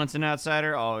 Yep. Once an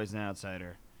outsider, always an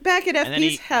outsider. Back at And then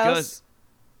FP's he house.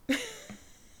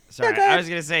 Sorry, go ahead. I was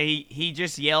gonna say he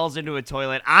just yells into a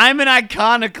toilet, "I'm an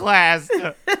iconoclast,"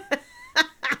 because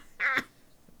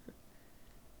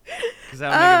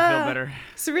that'll make him feel better.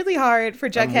 It's really hard for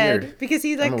Jughead weird. because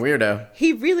he's like I'm a weirdo.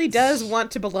 he really does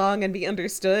want to belong and be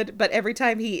understood, but every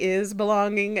time he is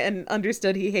belonging and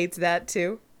understood, he hates that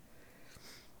too.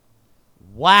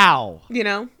 Wow, You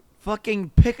know,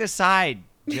 fucking pick a side,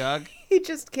 Jug. he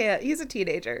just can't. He's a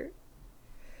teenager.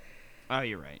 Oh,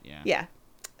 you're right. Yeah. Yeah.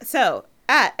 So,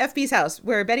 at FB's house,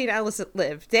 where Betty and Alice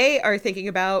live, they are thinking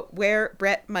about where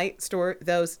Brett might store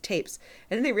those tapes.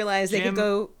 And then they realize they Jim, could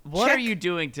go what check. are you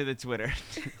doing to the Twitter?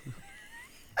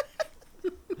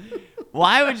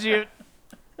 Why would you?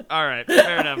 All right,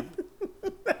 fair enough.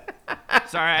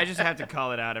 Sorry, I just have to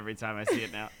call it out every time I see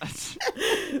it now.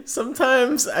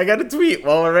 Sometimes I gotta tweet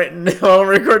while we're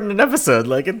recording an episode.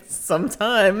 Like it's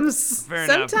sometimes. Fair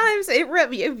enough. Sometimes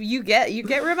you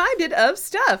get reminded of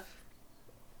stuff.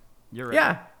 You're right.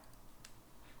 Yeah.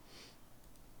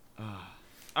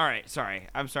 All right, sorry.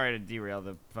 I'm sorry to derail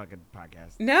the fucking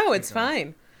podcast. No, it's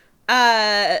fine.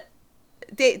 They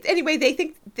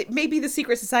think that maybe the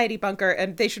secret society bunker,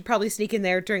 and they should probably sneak in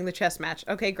there during the chess match.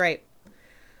 Okay, great.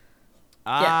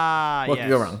 What could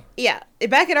go wrong? Yeah.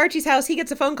 Back at Archie's house, he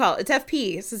gets a phone call. It's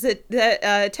FP. It says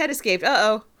that Ted escaped.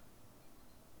 Uh-oh.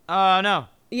 Oh, no.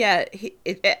 Yeah,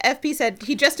 FP said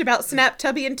he just about snapped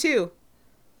Tubby in two.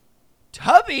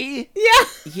 Tubby?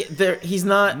 Yeah. He's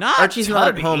not. Archie's not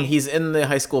at home. He's in the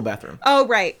high school bathroom. Oh,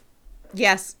 right.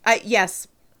 Yes. Yes,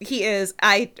 he is.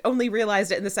 I only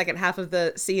realized it in the second half of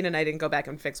the scene, and I didn't go back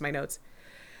and fix my notes.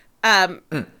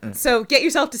 So get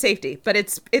yourself to safety, but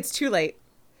it's too late.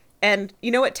 And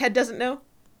you know what Ted doesn't know?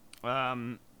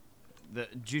 The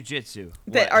jujitsu.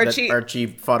 That Archie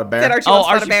fought a bear. That Archie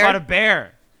fought a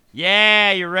bear.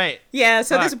 Yeah, you're right. Yeah,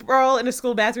 so this brawl in a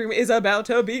school bathroom is about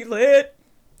to be lit.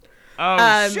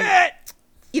 Oh, shit!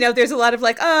 You know, there's a lot of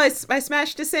like, oh, I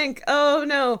smashed a sink. Oh,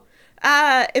 no.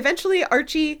 Eventually,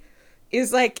 Archie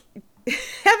is like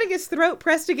having his throat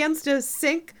pressed against a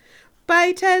sink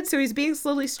by Ted, so he's being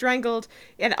slowly strangled,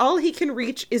 and all he can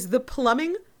reach is the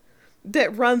plumbing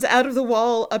that runs out of the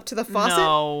wall up to the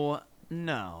faucet.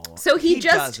 No. So he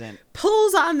just doesn't.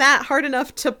 pulls on that hard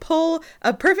enough to pull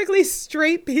a perfectly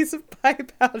straight piece of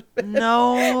pipe out of it.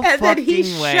 No and then he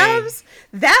fucking way. shoves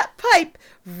that pipe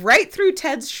right through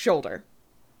Ted's shoulder.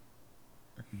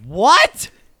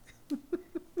 What?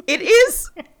 It is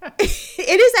at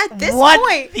this What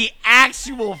point. the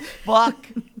actual fuck?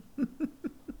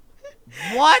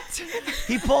 What?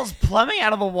 He pulls plumbing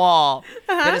out of the wall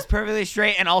that is perfectly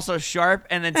straight and also sharp,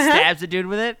 and then stabs the dude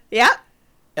with it? Yeah.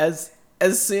 As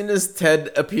soon as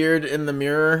Ted appeared in the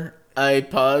mirror, I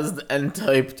paused and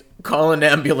typed, "Call an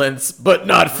ambulance, but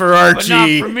not for Archie." But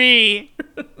not for me.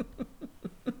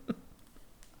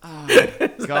 Oh,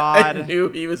 God. I knew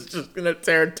he was just gonna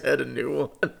tear Ted a new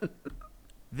one.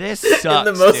 This sucks, in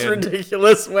the most dude.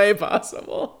 ridiculous way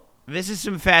possible. This is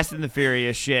some Fast and the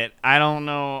Furious shit. I don't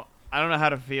know how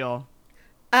to feel.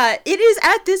 It is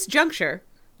at this juncture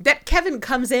that Kevin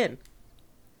comes in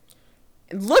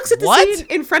and looks at the scene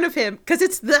in front of him, because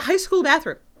it's the high school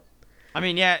bathroom. I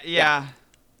mean, yeah.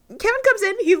 Kevin comes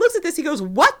in, he looks at this, he goes,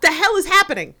 "What the hell is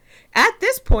happening?" At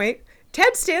this point,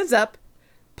 Ted stands up,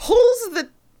 pulls the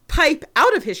pipe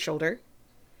out of his shoulder,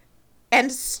 and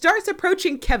starts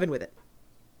approaching Kevin with it.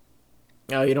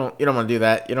 No, you don't want to do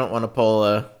that. You don't want to pull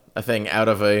a thing out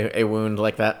of a wound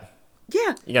like that.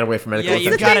 Yeah. You gotta wait for medical Yeah, you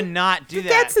attention. gotta not do that.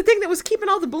 That's the thing that was keeping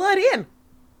all the blood in.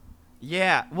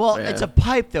 Yeah. Well, Yeah. it's a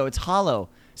pipe, though. It's hollow.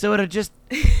 So it'll just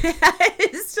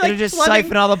It's like it'll just plumbing.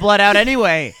 siphon all the blood out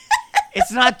anyway.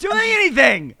 It's not doing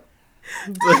anything.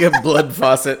 It's like a blood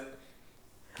faucet.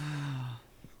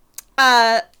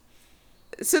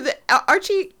 So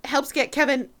Archie helps get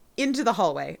Kevin into the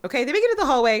hallway. Okay, they make it to the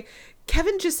hallway.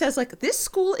 Kevin just says, like, "This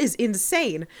school is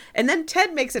insane," and then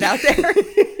Ted makes it out there. Kevin's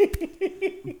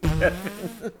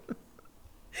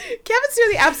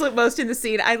doing the absolute most in the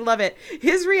scene. I love it.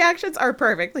 His reactions are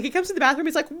perfect. Like, he comes to the bathroom,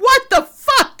 he's like, "What the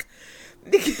fuck?"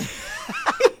 He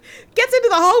gets into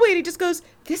the hallway and he just goes,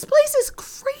 "This place is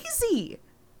crazy."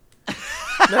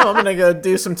 No, I'm gonna go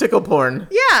do some tickle porn.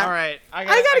 Yeah. All right. I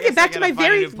gotta get back to my find a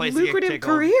very new place to get lucrative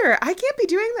tickled. career. I can't be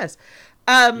doing this.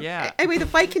 Yeah. Anyway, the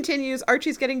fight continues.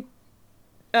 Archie's getting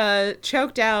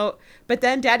choked out, but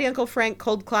then Daddy Uncle Frank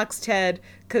cold clocks Ted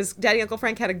because Daddy Uncle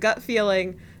Frank had a gut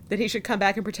feeling that he should come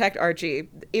back and protect Archie.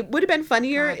 It would have been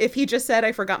funnier if he just said,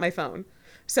 "I forgot my phone."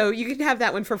 So you can have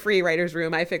that one for free, Writer's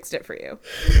Room. I fixed it for you.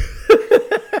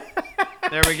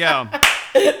 There we go.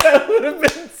 That would have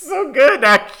been so good,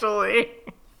 actually.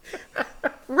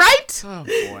 Right? Oh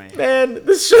boy. Man,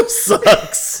 this show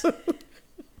sucks. God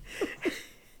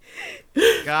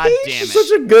damn it.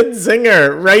 Such a good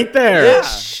zinger right there. Yeah.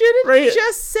 Should have Right.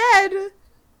 just said,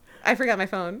 "I forgot my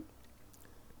phone."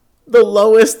 The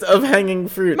lowest of hanging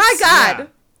fruits. My God. Yeah.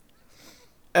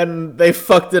 And they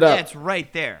fucked it Yeah, up. it's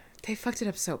right there. They fucked it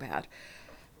up so bad.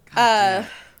 All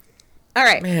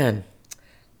right. Man.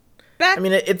 Back. I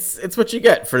mean, it's what you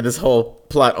get for this whole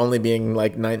plot only being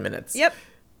like 9 minutes. Yep.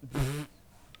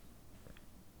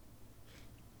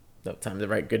 No time to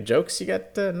write good jokes. You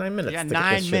got 9 minutes. Yeah, to get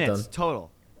 9 this shit minutes done.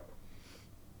 total.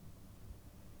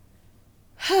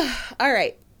 All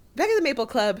right. Back at the Maple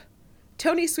Club,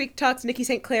 Tony sweet talks Nikki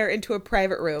St. Clair into a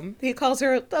private room. He calls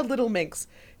her a little minx.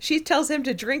 She tells him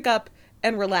to drink up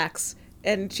and relax.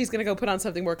 and she's gonna go put on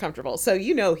something more comfortable. So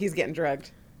you know he's getting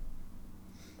drugged.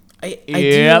 I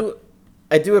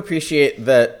do appreciate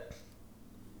that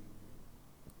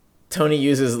Tony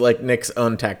uses like Nick's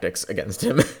own tactics against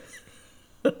him.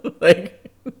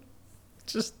 Like,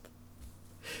 just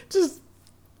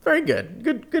very good.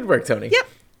 Good work, Tony. Yep,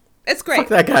 it's great. Fuck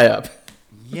that guy up.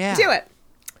 Yeah.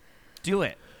 Do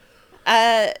it.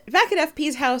 Back at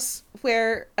FP's house,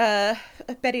 where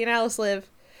Betty and Alice live,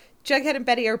 Jughead and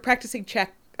Betty are practicing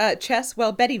chess,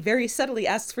 while Betty very subtly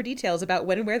asks for details about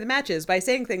when and where the match is by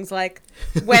saying things like,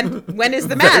 when is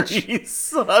the match? Very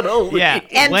subtly. Yeah.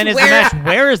 And when is the match?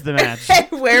 Where is the match? And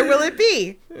where will it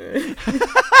be?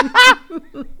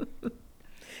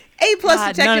 A+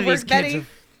 detective work, Betty.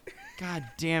 God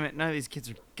damn it. None of these kids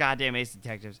are goddamn ace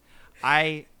detectives.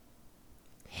 I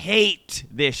hate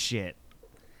this shit.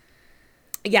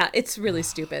 Yeah, it's really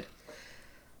stupid.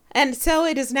 And so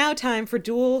it is now time for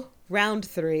Duel Round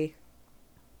 3.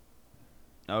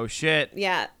 Oh, shit.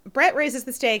 Yeah, Brett raises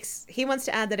the stakes. He wants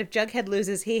to add that if Jughead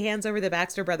loses, he hands over the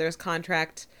Baxter Brothers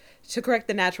contract to correct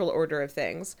the natural order of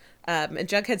things. And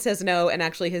Jughead says no, and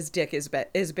actually his dick is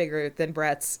bigger than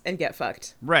Brett's, and get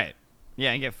fucked. Right.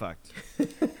 Yeah, and get fucked.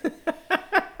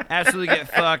 Absolutely get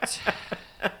fucked.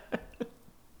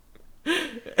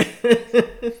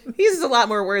 He uses a lot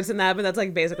more words than that, but that's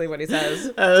like basically what he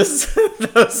says.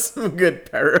 That was some good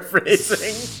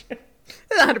paraphrasing.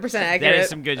 100% accurate. That is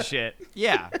some good shit.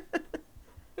 Yeah.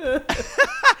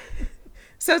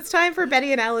 So it's time for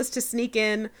Betty and Alice to sneak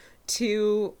in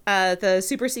to the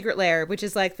super secret lair, which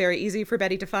is like very easy for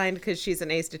Betty to find because she's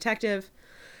an ace detective.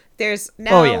 There's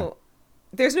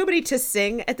nobody to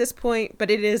sing at this point, but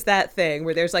it is that thing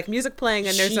where there's like music playing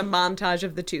and there's a montage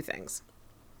of the two things.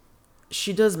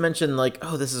 She does mention like,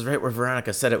 oh, this is right where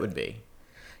Veronica said it would be.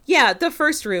 Yeah, the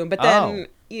first room, but then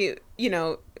you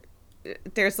know,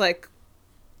 there's like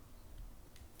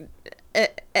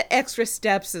extra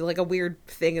steps and like a weird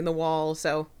thing in the wall.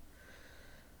 So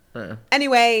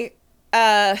anyway,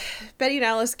 Betty and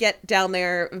Alice get down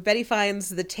there. Betty finds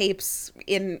the tapes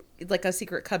in like a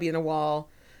secret cubby in a wall,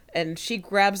 and she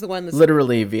grabs the one that's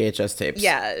literally VHS tapes.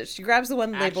 Yeah, she grabs the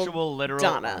one labeled Actual literal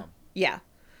Donna. Yeah.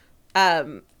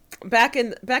 Back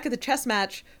at the chess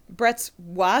match, Brett's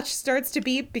watch starts to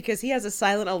beep because he has a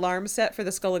silent alarm set for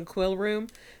the Skull and Quill room.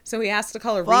 So he asks to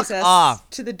call a recess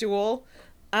to the duel.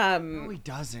 No, he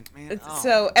doesn't, man.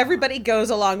 So everybody goes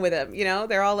along with him. You know,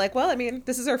 they're all like, well, I mean,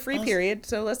 this is our free period,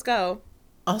 so let's go.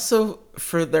 Also,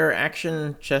 for their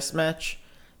action chess match,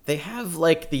 they have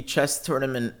like the chess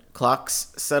tournament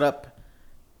clocks set up.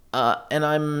 And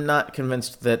I'm not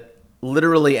convinced that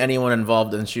literally anyone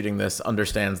involved in shooting this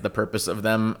understands the purpose of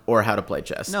them or how to play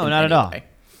chess. No, not at all.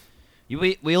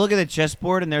 We look at the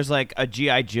chessboard and there's like a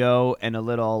G.I. Joe and a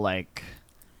little like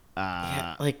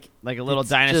like a little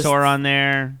dinosaur just, on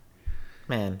there.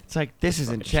 Man, it's like, this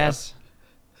isn't chess.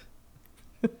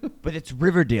 But it's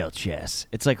Riverdale chess.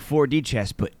 It's like 4D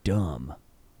chess, but dumb.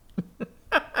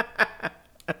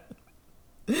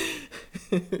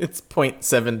 It's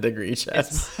 0.7 degree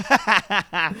chess.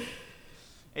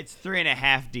 It's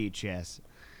 3.5D chess.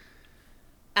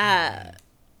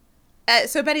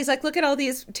 So Betty's like, look at all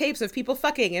these tapes of people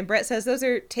fucking. And Brett says those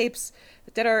are tapes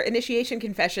that are initiation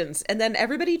confessions. And then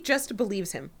everybody just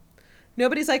believes him.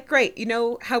 Nobody's like, great, you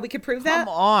know how we could prove that?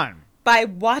 Come on. By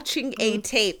watching a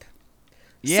tape.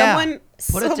 Yeah.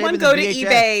 Someone go to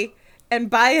eBay and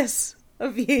buy us a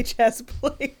VHS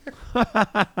player.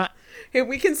 And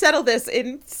we can settle this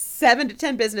in 7 to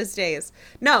 10 business days.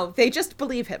 No, they just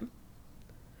believe him.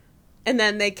 And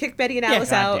then they kick Betty and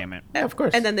Alice out. Damn it. Yeah, of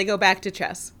course. And then they go back to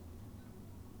chess.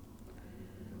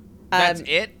 That's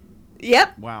it?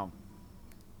 Yep. Wow.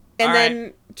 And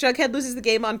then Jughead loses the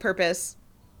game on purpose.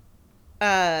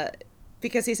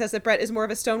 Because he says that Brett is more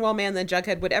of a Stonewall man than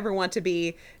Jughead would ever want to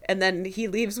be. And then he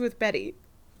leaves with Betty.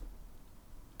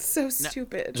 So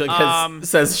stupid. Jughead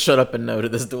says shut up and no to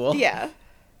this duel. Yeah.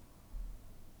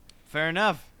 Fair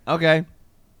enough. Okay.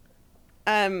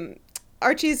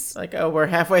 Archie's like, oh, we're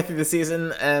halfway through the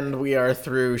season and we are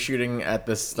through shooting at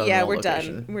this Stonewall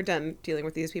location. We're done dealing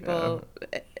with these people.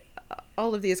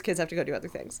 All of these kids have to go do other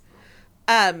things.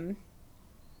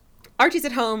 Archie's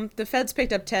at home. The feds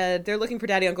picked up Ted. They're looking for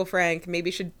Daddy Uncle Frank.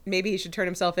 Maybe he should turn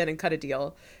himself in and cut a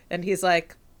deal. And he's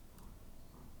like,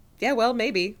 yeah, well,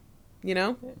 maybe. You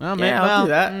know? Well, I'll do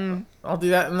that. I'll do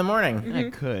that in the morning. Mm-hmm. I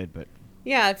could, but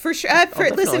yeah, for sure. I'll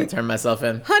definitely turn myself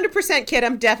in. 100% kid.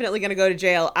 I'm definitely going to go to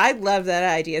jail. I love that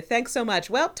idea. Thanks so much.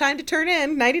 Well, time to turn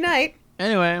in. Nighty night.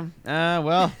 Anyway,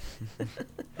 well,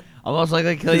 I'll most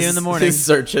likely kill you in the morning. His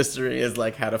search history is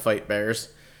like how to fight bears.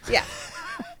 Yeah.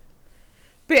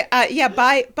 But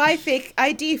buy fake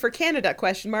ID for Canada ?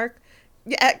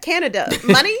 Yeah, Canada.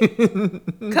 Money?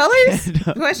 Colors?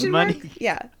 Question Money. mark?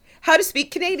 Yeah. How to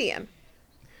speak Canadian.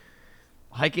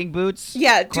 Hiking boots?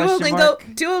 Yeah, Question mark?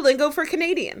 Duolingo for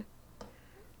Canadian.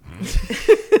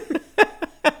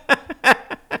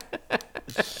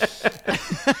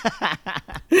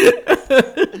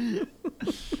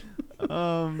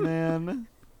 Oh, man.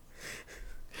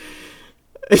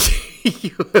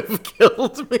 You have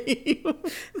killed me. Well,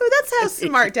 that's how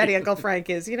smart Daddy Uncle Frank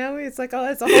is, you know? It's like, oh,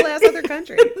 it's a whole ass other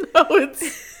country. No,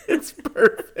 it's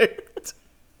perfect.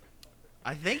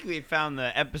 I think we found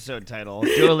the episode title.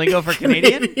 Duolingo for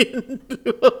Canadian?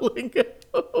 Duolingo.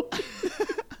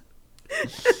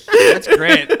 That's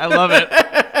great. I love it.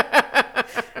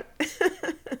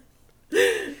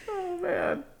 Oh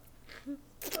man.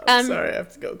 I'm sorry, I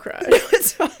have to go cry. No,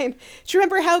 it's fine. Do you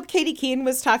remember how Katie Keene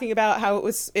was talking about how it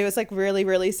was like really,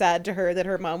 really sad to her that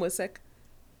her mom was sick?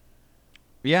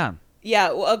 Yeah. Yeah,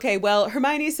 okay, well,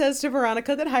 Hermione says to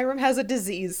Veronica that Hiram has a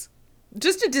disease.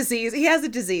 Just a disease. He has a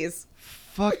disease.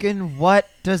 Fucking what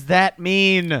does that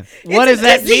mean? a What does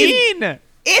that disease. mean?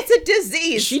 It's a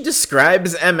disease. She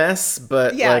describes MS,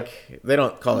 but Yeah. like they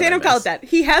don't call it They don't MS. call it that.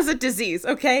 He has a disease,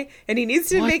 okay? And he needs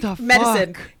to What make the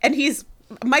medicine. fuck? And he's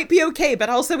might be okay, but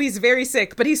also he's very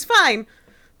sick. But he's fine.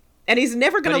 And he's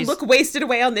never going to look wasted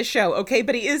away on this show, okay?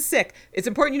 But he is sick. It's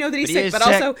important you know that he's sick, but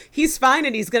also he's fine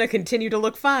and he's going to continue to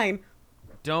look fine.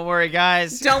 Don't worry,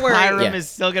 guys. Don't worry. Hiram Yeah. is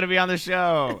still going to be on the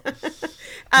show.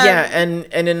 Yeah,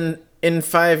 and in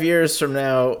 5 years from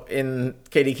now, in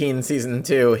Katie Keene season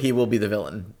 2, he will be the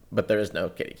villain. But there is no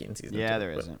Katie Keene season 2. Yeah,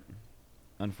 there but- isn't.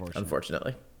 Unfortunately.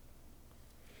 Unfortunately.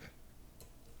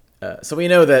 So we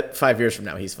know that 5 years from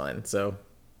now he's fine. So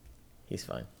he's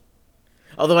fine.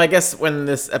 Although I guess when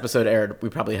this episode aired, we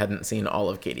probably hadn't seen all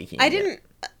of Katie Keene. I yet. didn't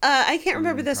I can't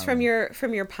remember this from your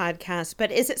podcast,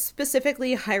 but is it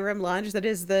specifically Hiram Lodge that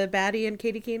is the baddie in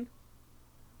Katie Keene?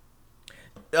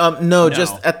 No,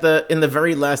 just in the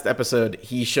very last episode,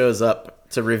 he shows up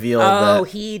to reveal that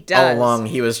he does. all along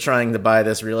he was trying to buy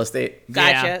this real estate.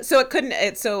 Gotcha.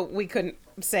 Yeah. So we couldn't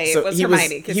say So it was he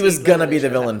Hermione. he was gonna be the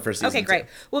showed up. villain for season Okay, 2. great.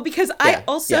 Well, because I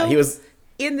also he was.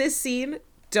 in this scene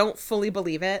don't fully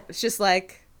believe it. It's just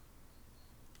like,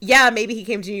 yeah, maybe he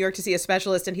came to New York to see a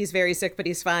specialist and he's very sick, but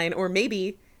he's fine. Or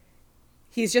maybe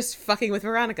he's just fucking with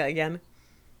Veronica again.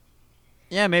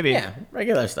 Yeah, maybe. Yeah,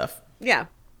 regular stuff. Yeah.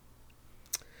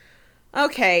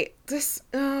 Okay.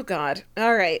 Oh, God.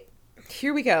 All right.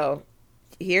 Here we go.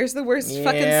 Here's the worst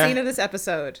fucking scene of this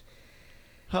episode.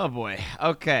 Oh, boy.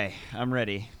 Okay. I'm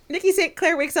ready. Nikki St.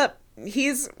 Clair wakes up.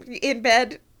 He's in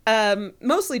bed,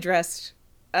 mostly dressed.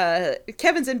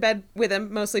 Kevin's in bed with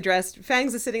him, mostly dressed.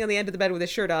 Fangs is sitting on the end of the bed with his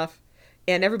shirt off,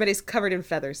 and everybody's covered in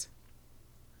feathers.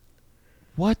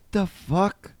 What the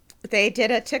fuck? They did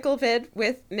a tickle vid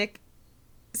with Nick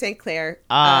St. Clair.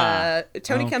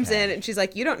 Tony comes in, and she's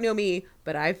like, "You don't know me,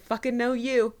 but I fucking know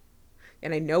you,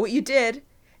 and I know what you did,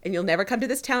 and you'll never come to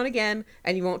this town again,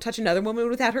 and you won't touch another woman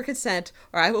without her consent,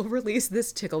 or I will release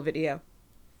this tickle video."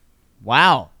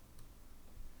 Wow.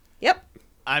 Yep.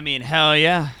 I mean, hell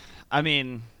yeah. I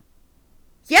mean,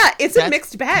 yeah, it's a that's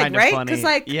mixed bag, kinda right? funny. Because,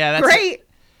 like, Yeah, that's great.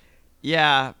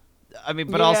 yeah. I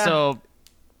mean, but Yeah. also,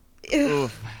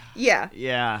 oof. Yeah,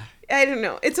 Yeah. I don't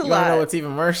know. It's a You want to know lot. what's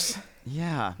even worse?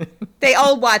 Yeah. They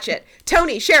all watch it.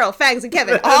 Tony, Cheryl, Fangs, and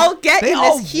Kevin all get They in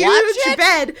all this huge watch it?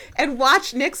 bed and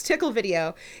watch Nick's tickle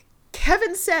video.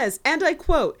 Kevin says, and I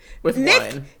quote, With Nick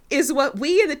wine. is what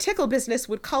we in the tickle business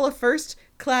would call a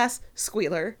first-class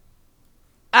squealer.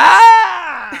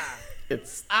 Ah!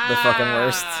 It's the fucking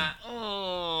worst.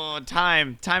 Oh,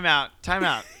 time out.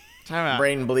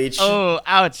 Brain bleach. Oh,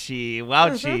 ouchie,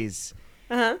 wowchies.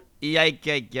 Uh-huh.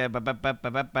 Yike, ba ba ba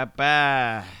ba ba ba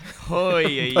ba.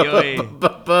 Hoi, oi.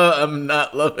 I'm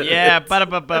not loving Yeah, it. ba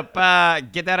ba ba ba.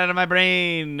 Get that out of my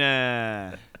brain.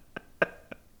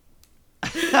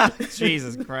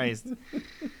 Jesus Christ.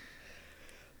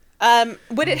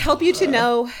 Would it help you to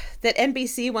know that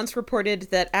NBC once reported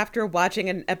that after watching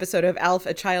an episode of Alf,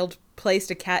 a child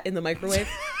placed a cat in the microwave?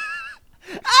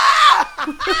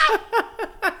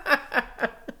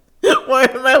 Why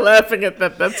am I laughing at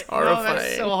that? That's horrifying. Oh,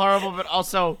 that's so horrible, but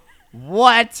also,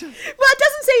 what? Well, it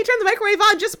doesn't say you turn the microwave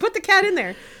on, just put the cat in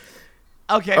there.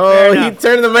 Okay, fair Oh, he enough.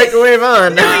 turned the microwave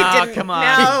on. No, he Oh, didn't. come on.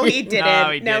 No, he didn't.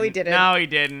 No, he didn't. No, he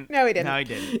didn't. No, he didn't. No, he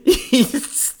didn't. No, he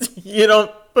didn't. You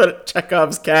don't put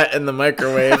Chekhov's cat in the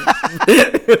microwave.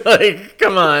 Like,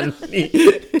 come on.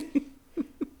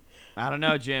 I don't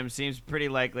know, Jim. Seems pretty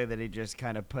likely that he just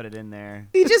kind of put it in there.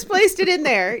 He just placed it in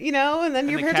there, you know, and then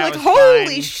your the parents are cat like, was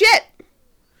holy fine. shit.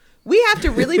 We have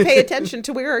to really pay attention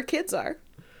to where our kids are.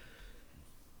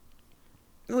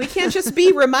 We can't just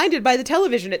be reminded by the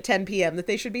television at 10 p.m. that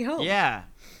they should be home. Yeah.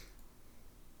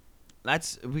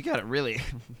 We got to really...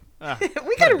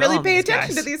 We got to really pay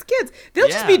attention to these kids. They'll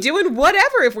just be doing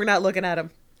whatever if we're not looking at them.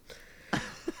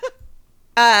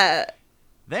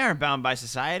 They aren't bound by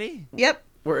society. Yep.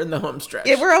 We're in the home stretch.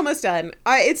 Yeah, we're almost done.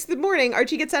 It's the morning.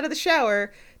 Archie gets out of the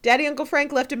shower. Daddy Uncle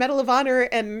Frank left a Medal of Honor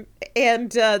and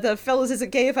the fellas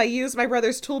isn't gay if I use my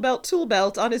brother's tool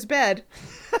belt on his bed.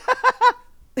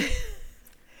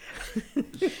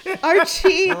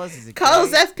 Archie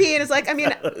calls FP and is like, I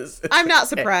mean, I'm not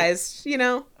surprised, you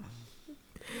know?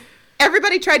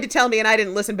 Everybody tried to tell me and I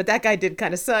didn't listen, but that guy did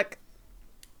kind of suck.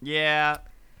 Yeah.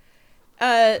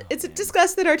 It's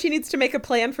discussed that Archie needs to make a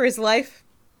plan for his life.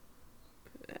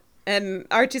 And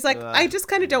Archie's like, I just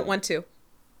kind of don't want to.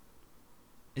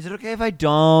 Is it okay if I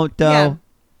don't, though? Yeah.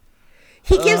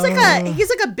 He gives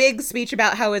like a big speech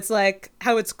about how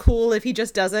it's cool if he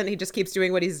just doesn't. He just keeps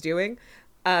doing what he's doing.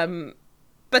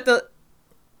 But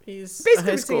he's basically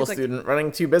a high school student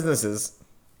running 2 businesses.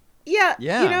 Yeah.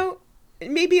 Yeah. You know,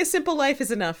 maybe a simple life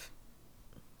is enough.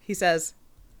 He says.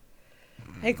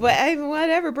 Like,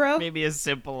 whatever, bro. Maybe a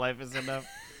simple life is enough.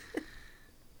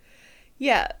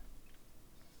 Yeah.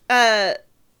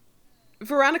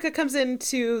 Veronica comes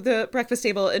into the breakfast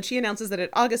table and she announces that at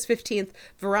August 15th,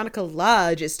 Veronica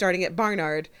Lodge is starting at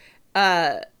Barnard.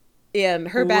 And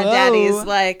her bad daddy's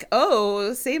like,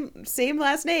 oh, same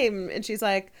last name. And she's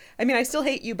like, I mean, I still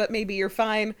hate you, but maybe you're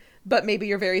fine. But maybe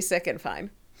you're very sick and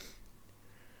fine.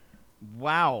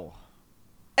 Wow.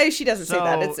 She doesn't say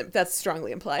that. That's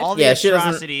strongly implied. All the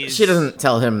atrocities. She doesn't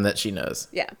tell him that she knows.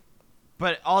 Yeah.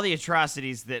 But all the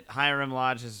atrocities that Hiram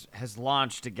Lodge has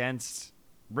launched against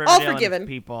Riverdale and its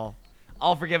people,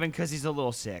 all forgiven because he's a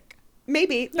little sick.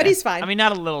 Maybe, but he's fine. I mean,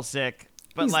 not a little sick,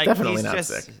 but he's definitely not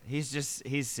sick.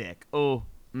 He's sick. Oh,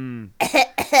 I'm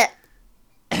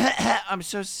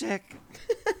so sick.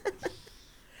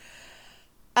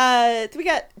 We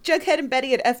got Jughead and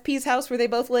Betty at FP's house where they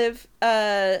both live.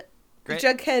 Great.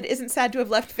 Jughead isn't sad to have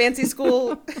left fancy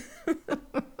school.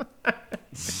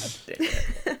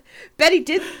 Betty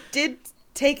did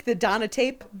take the Donna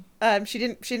tape. She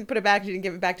didn't put it back. She didn't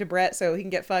give it back to Brett so he can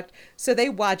get fucked. So they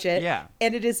watch it. Yeah.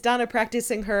 And it is Donna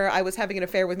practicing her I was having an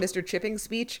affair with Mr. Chipping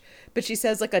speech, but she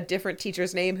says like a different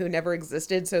teacher's name who never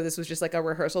existed. So this was just like a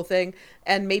rehearsal thing.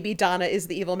 And maybe Donna is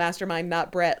the evil mastermind,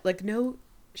 not Brett. Like, no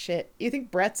shit. You think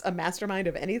Brett's a mastermind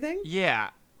of anything? Yeah.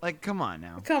 Like, come on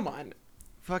now. Come on.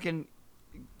 Fucking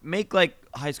make like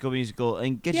High School Musical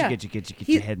and get your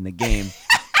head in the game.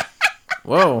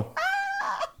 Whoa.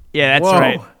 Yeah, that's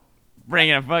right.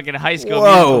 Bringing a fucking High School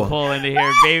Musical pull into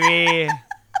here, baby.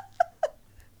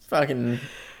 Fucking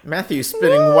Matthew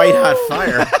spitting white hot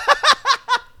fire.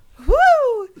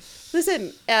 Woo!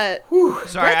 Listen,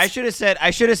 sorry, I should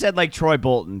have said like Troy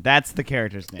Bolton. That's the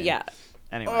character's name. Yeah.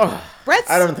 Anyway,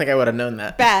 I don't think I would have known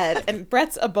that. Bad, and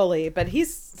Brett's a bully, but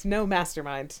he's no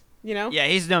mastermind. You know? Yeah,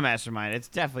 he's no mastermind. It's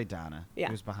definitely Donna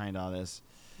who's behind all this.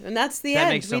 And that's the end.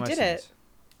 Makes so we much did sense. it.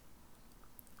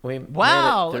 We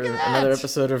wow! made it Look through at that. Another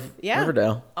episode of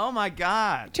Riverdale. Oh my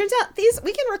god! Turns out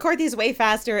we can record these way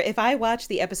faster if I watch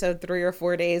the episode 3 or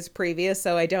 4 days previous,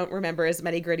 so I don't remember as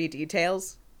many gritty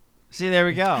details. See, there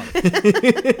we go.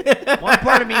 One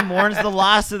part of me mourns the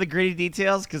loss of the gritty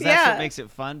details because that's what makes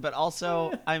it fun. But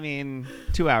also, I mean,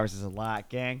 2 hours is a lot,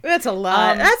 gang. That's a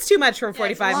lot. That's too much for a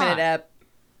 45-minute ep.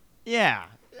 Yeah.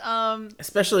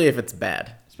 Especially if it's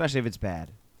bad.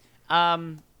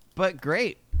 But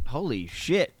great. Holy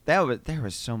shit. There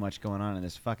was so much going on in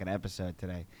this fucking episode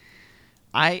today.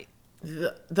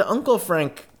 The Uncle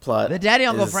Frank plot. The Daddy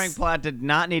Uncle Frank plot did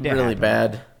not need to really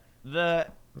happen.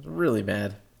 Bad. Really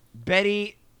bad.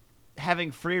 Betty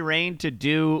having free reign to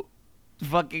do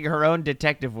fucking her own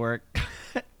detective work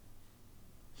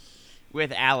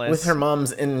with Alice. With her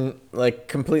mom's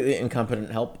completely incompetent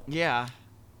help. Yeah.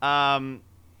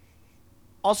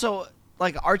 Also,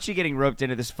 like Archie getting roped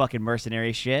into this fucking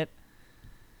mercenary shit.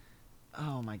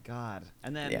 Oh my god.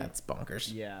 And then yeah, it's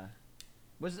bonkers. Yeah.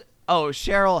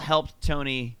 Cheryl helped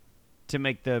Tony to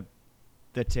make the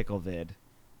tickle vid,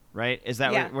 right? Is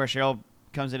that where Cheryl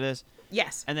comes into this?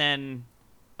 Yes. And then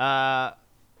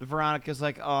Veronica's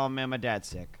like, "Oh man, my dad's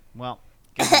sick. Well,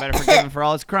 guess I better forgive him for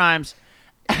all his crimes."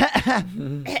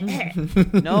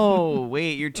 No,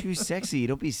 wait, you're too sexy.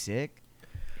 Don't be sick.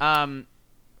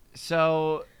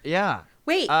 So yeah.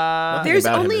 Wait, there's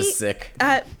only sick.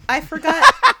 I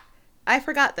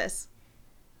forgot this.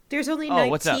 There's only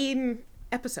 19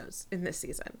 episodes in this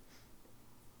season.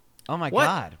 Oh my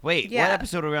god! Wait, what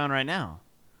episode are we on right now?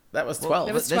 That was 12.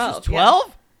 It was This 12. was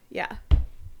 12? Yeah.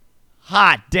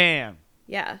 Hot damn.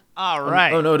 Yeah. All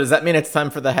right. Oh no, does that mean it's time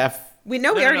for the half We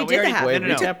already did the half. Wait,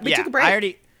 We took a break. I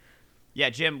already. Yeah,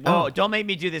 Jim. Whoa! Don't make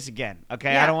me do this again.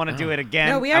 Okay, Yeah. I don't want to do it again.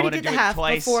 No, we I already wanna did the do it half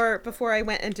twice. before I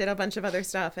went and did a bunch of other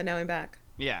stuff, and now I'm back.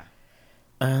 Yeah.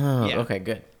 Oh, Yeah. okay,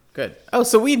 good. Oh,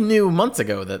 so we knew months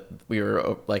ago that we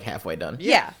were like halfway done.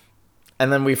 Yeah.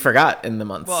 And then we forgot in the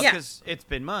months. Well, Yeah. because it's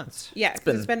been months. Yeah, been- it's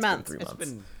been it's been months. 3 It's months.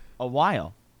 been a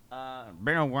while.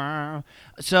 Been a while.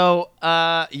 So,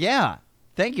 yeah.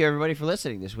 Thank you everybody for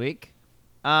listening this week.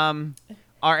 Our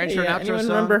intro and outro anyone song.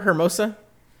 remember Hermosa?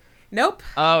 Nope.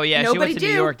 Oh yeah, she Nobody went to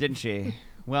New do. York, didn't she?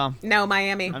 Well, No,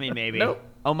 Miami. I mean maybe. Nope.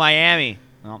 Oh, Miami.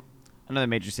 Well, another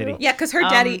major city. Yeah, because her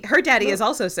daddy is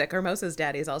also sick. Hermosa's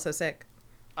daddy is also sick.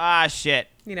 Ah, shit.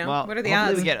 You know, well, what are the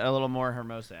hopefully odds? we get a little more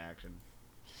Hermosa action.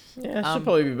 Yeah, she'll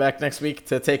probably be back next week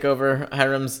to take over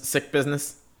Hiram's sick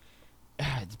business.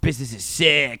 This business is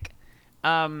sick.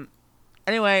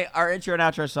 Anyway, our intro and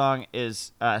outro song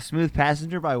is "Smooth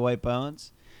Passenger" by White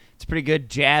Bones. It's a pretty good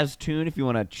jazz tune if you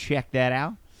want to check that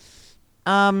out.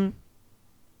 Oh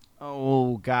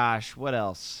gosh, what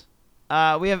else?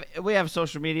 We have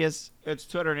social medias. It's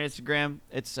Twitter and Instagram.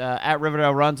 It's at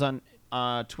Riverdale Runs on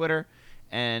Twitter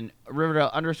and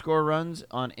Riverdale_runs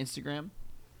on Instagram.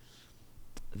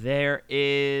 There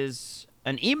is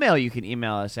an email you can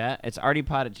email us at. It's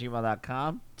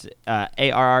artipod@gmail.com. It's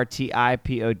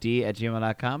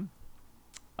ARRTIPOD@gmail.com.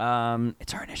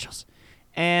 It's our initials.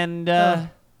 And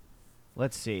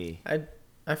let's see.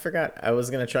 I forgot. I was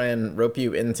gonna try and rope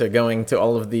you into going to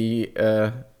all of the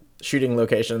shooting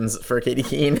locations for Katie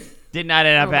Keene. Did not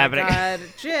end up Oh my happening. God,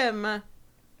 Jim.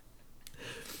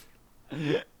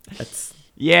 It's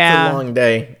Yeah. a long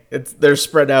day. They're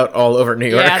spread out all over New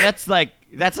York. Yeah, that's like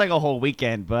a whole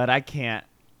weekend, but I can't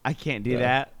do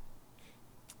Yeah.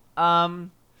 that.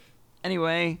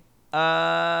 Anyway, did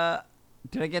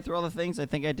I get through all the things? I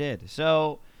think I did.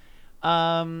 So,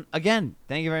 again,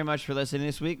 thank you very much for listening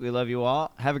this week. We love you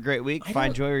all. Have a great week.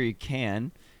 Find joy where you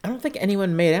can. I don't think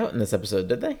anyone made out in this episode,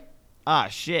 did they? Ah,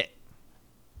 shit.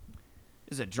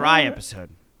 This is a dry episode.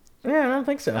 Yeah, I don't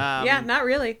think so. Yeah, not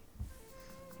really.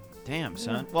 Damn,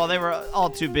 son. Well, they were all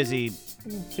too busy.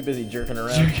 Too busy jerking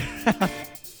around.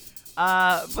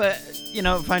 But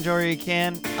find joy where you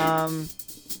can.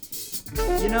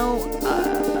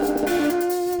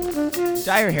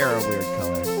 Dye your hair a weird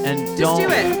color, and Just do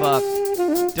it.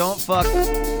 Don't fuck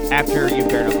after you've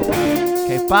bare knuckle brown.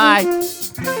 Okay, bye.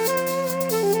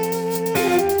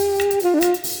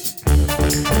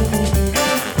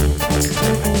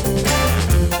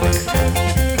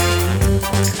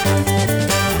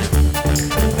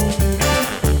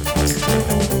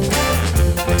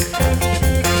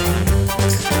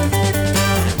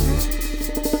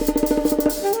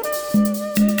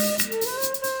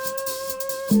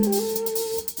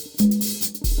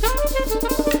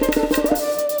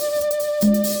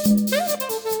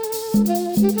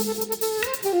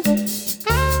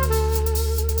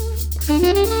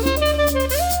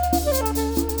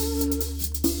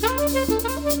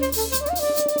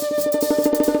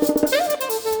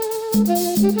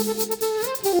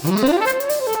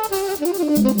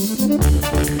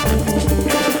 Thank you.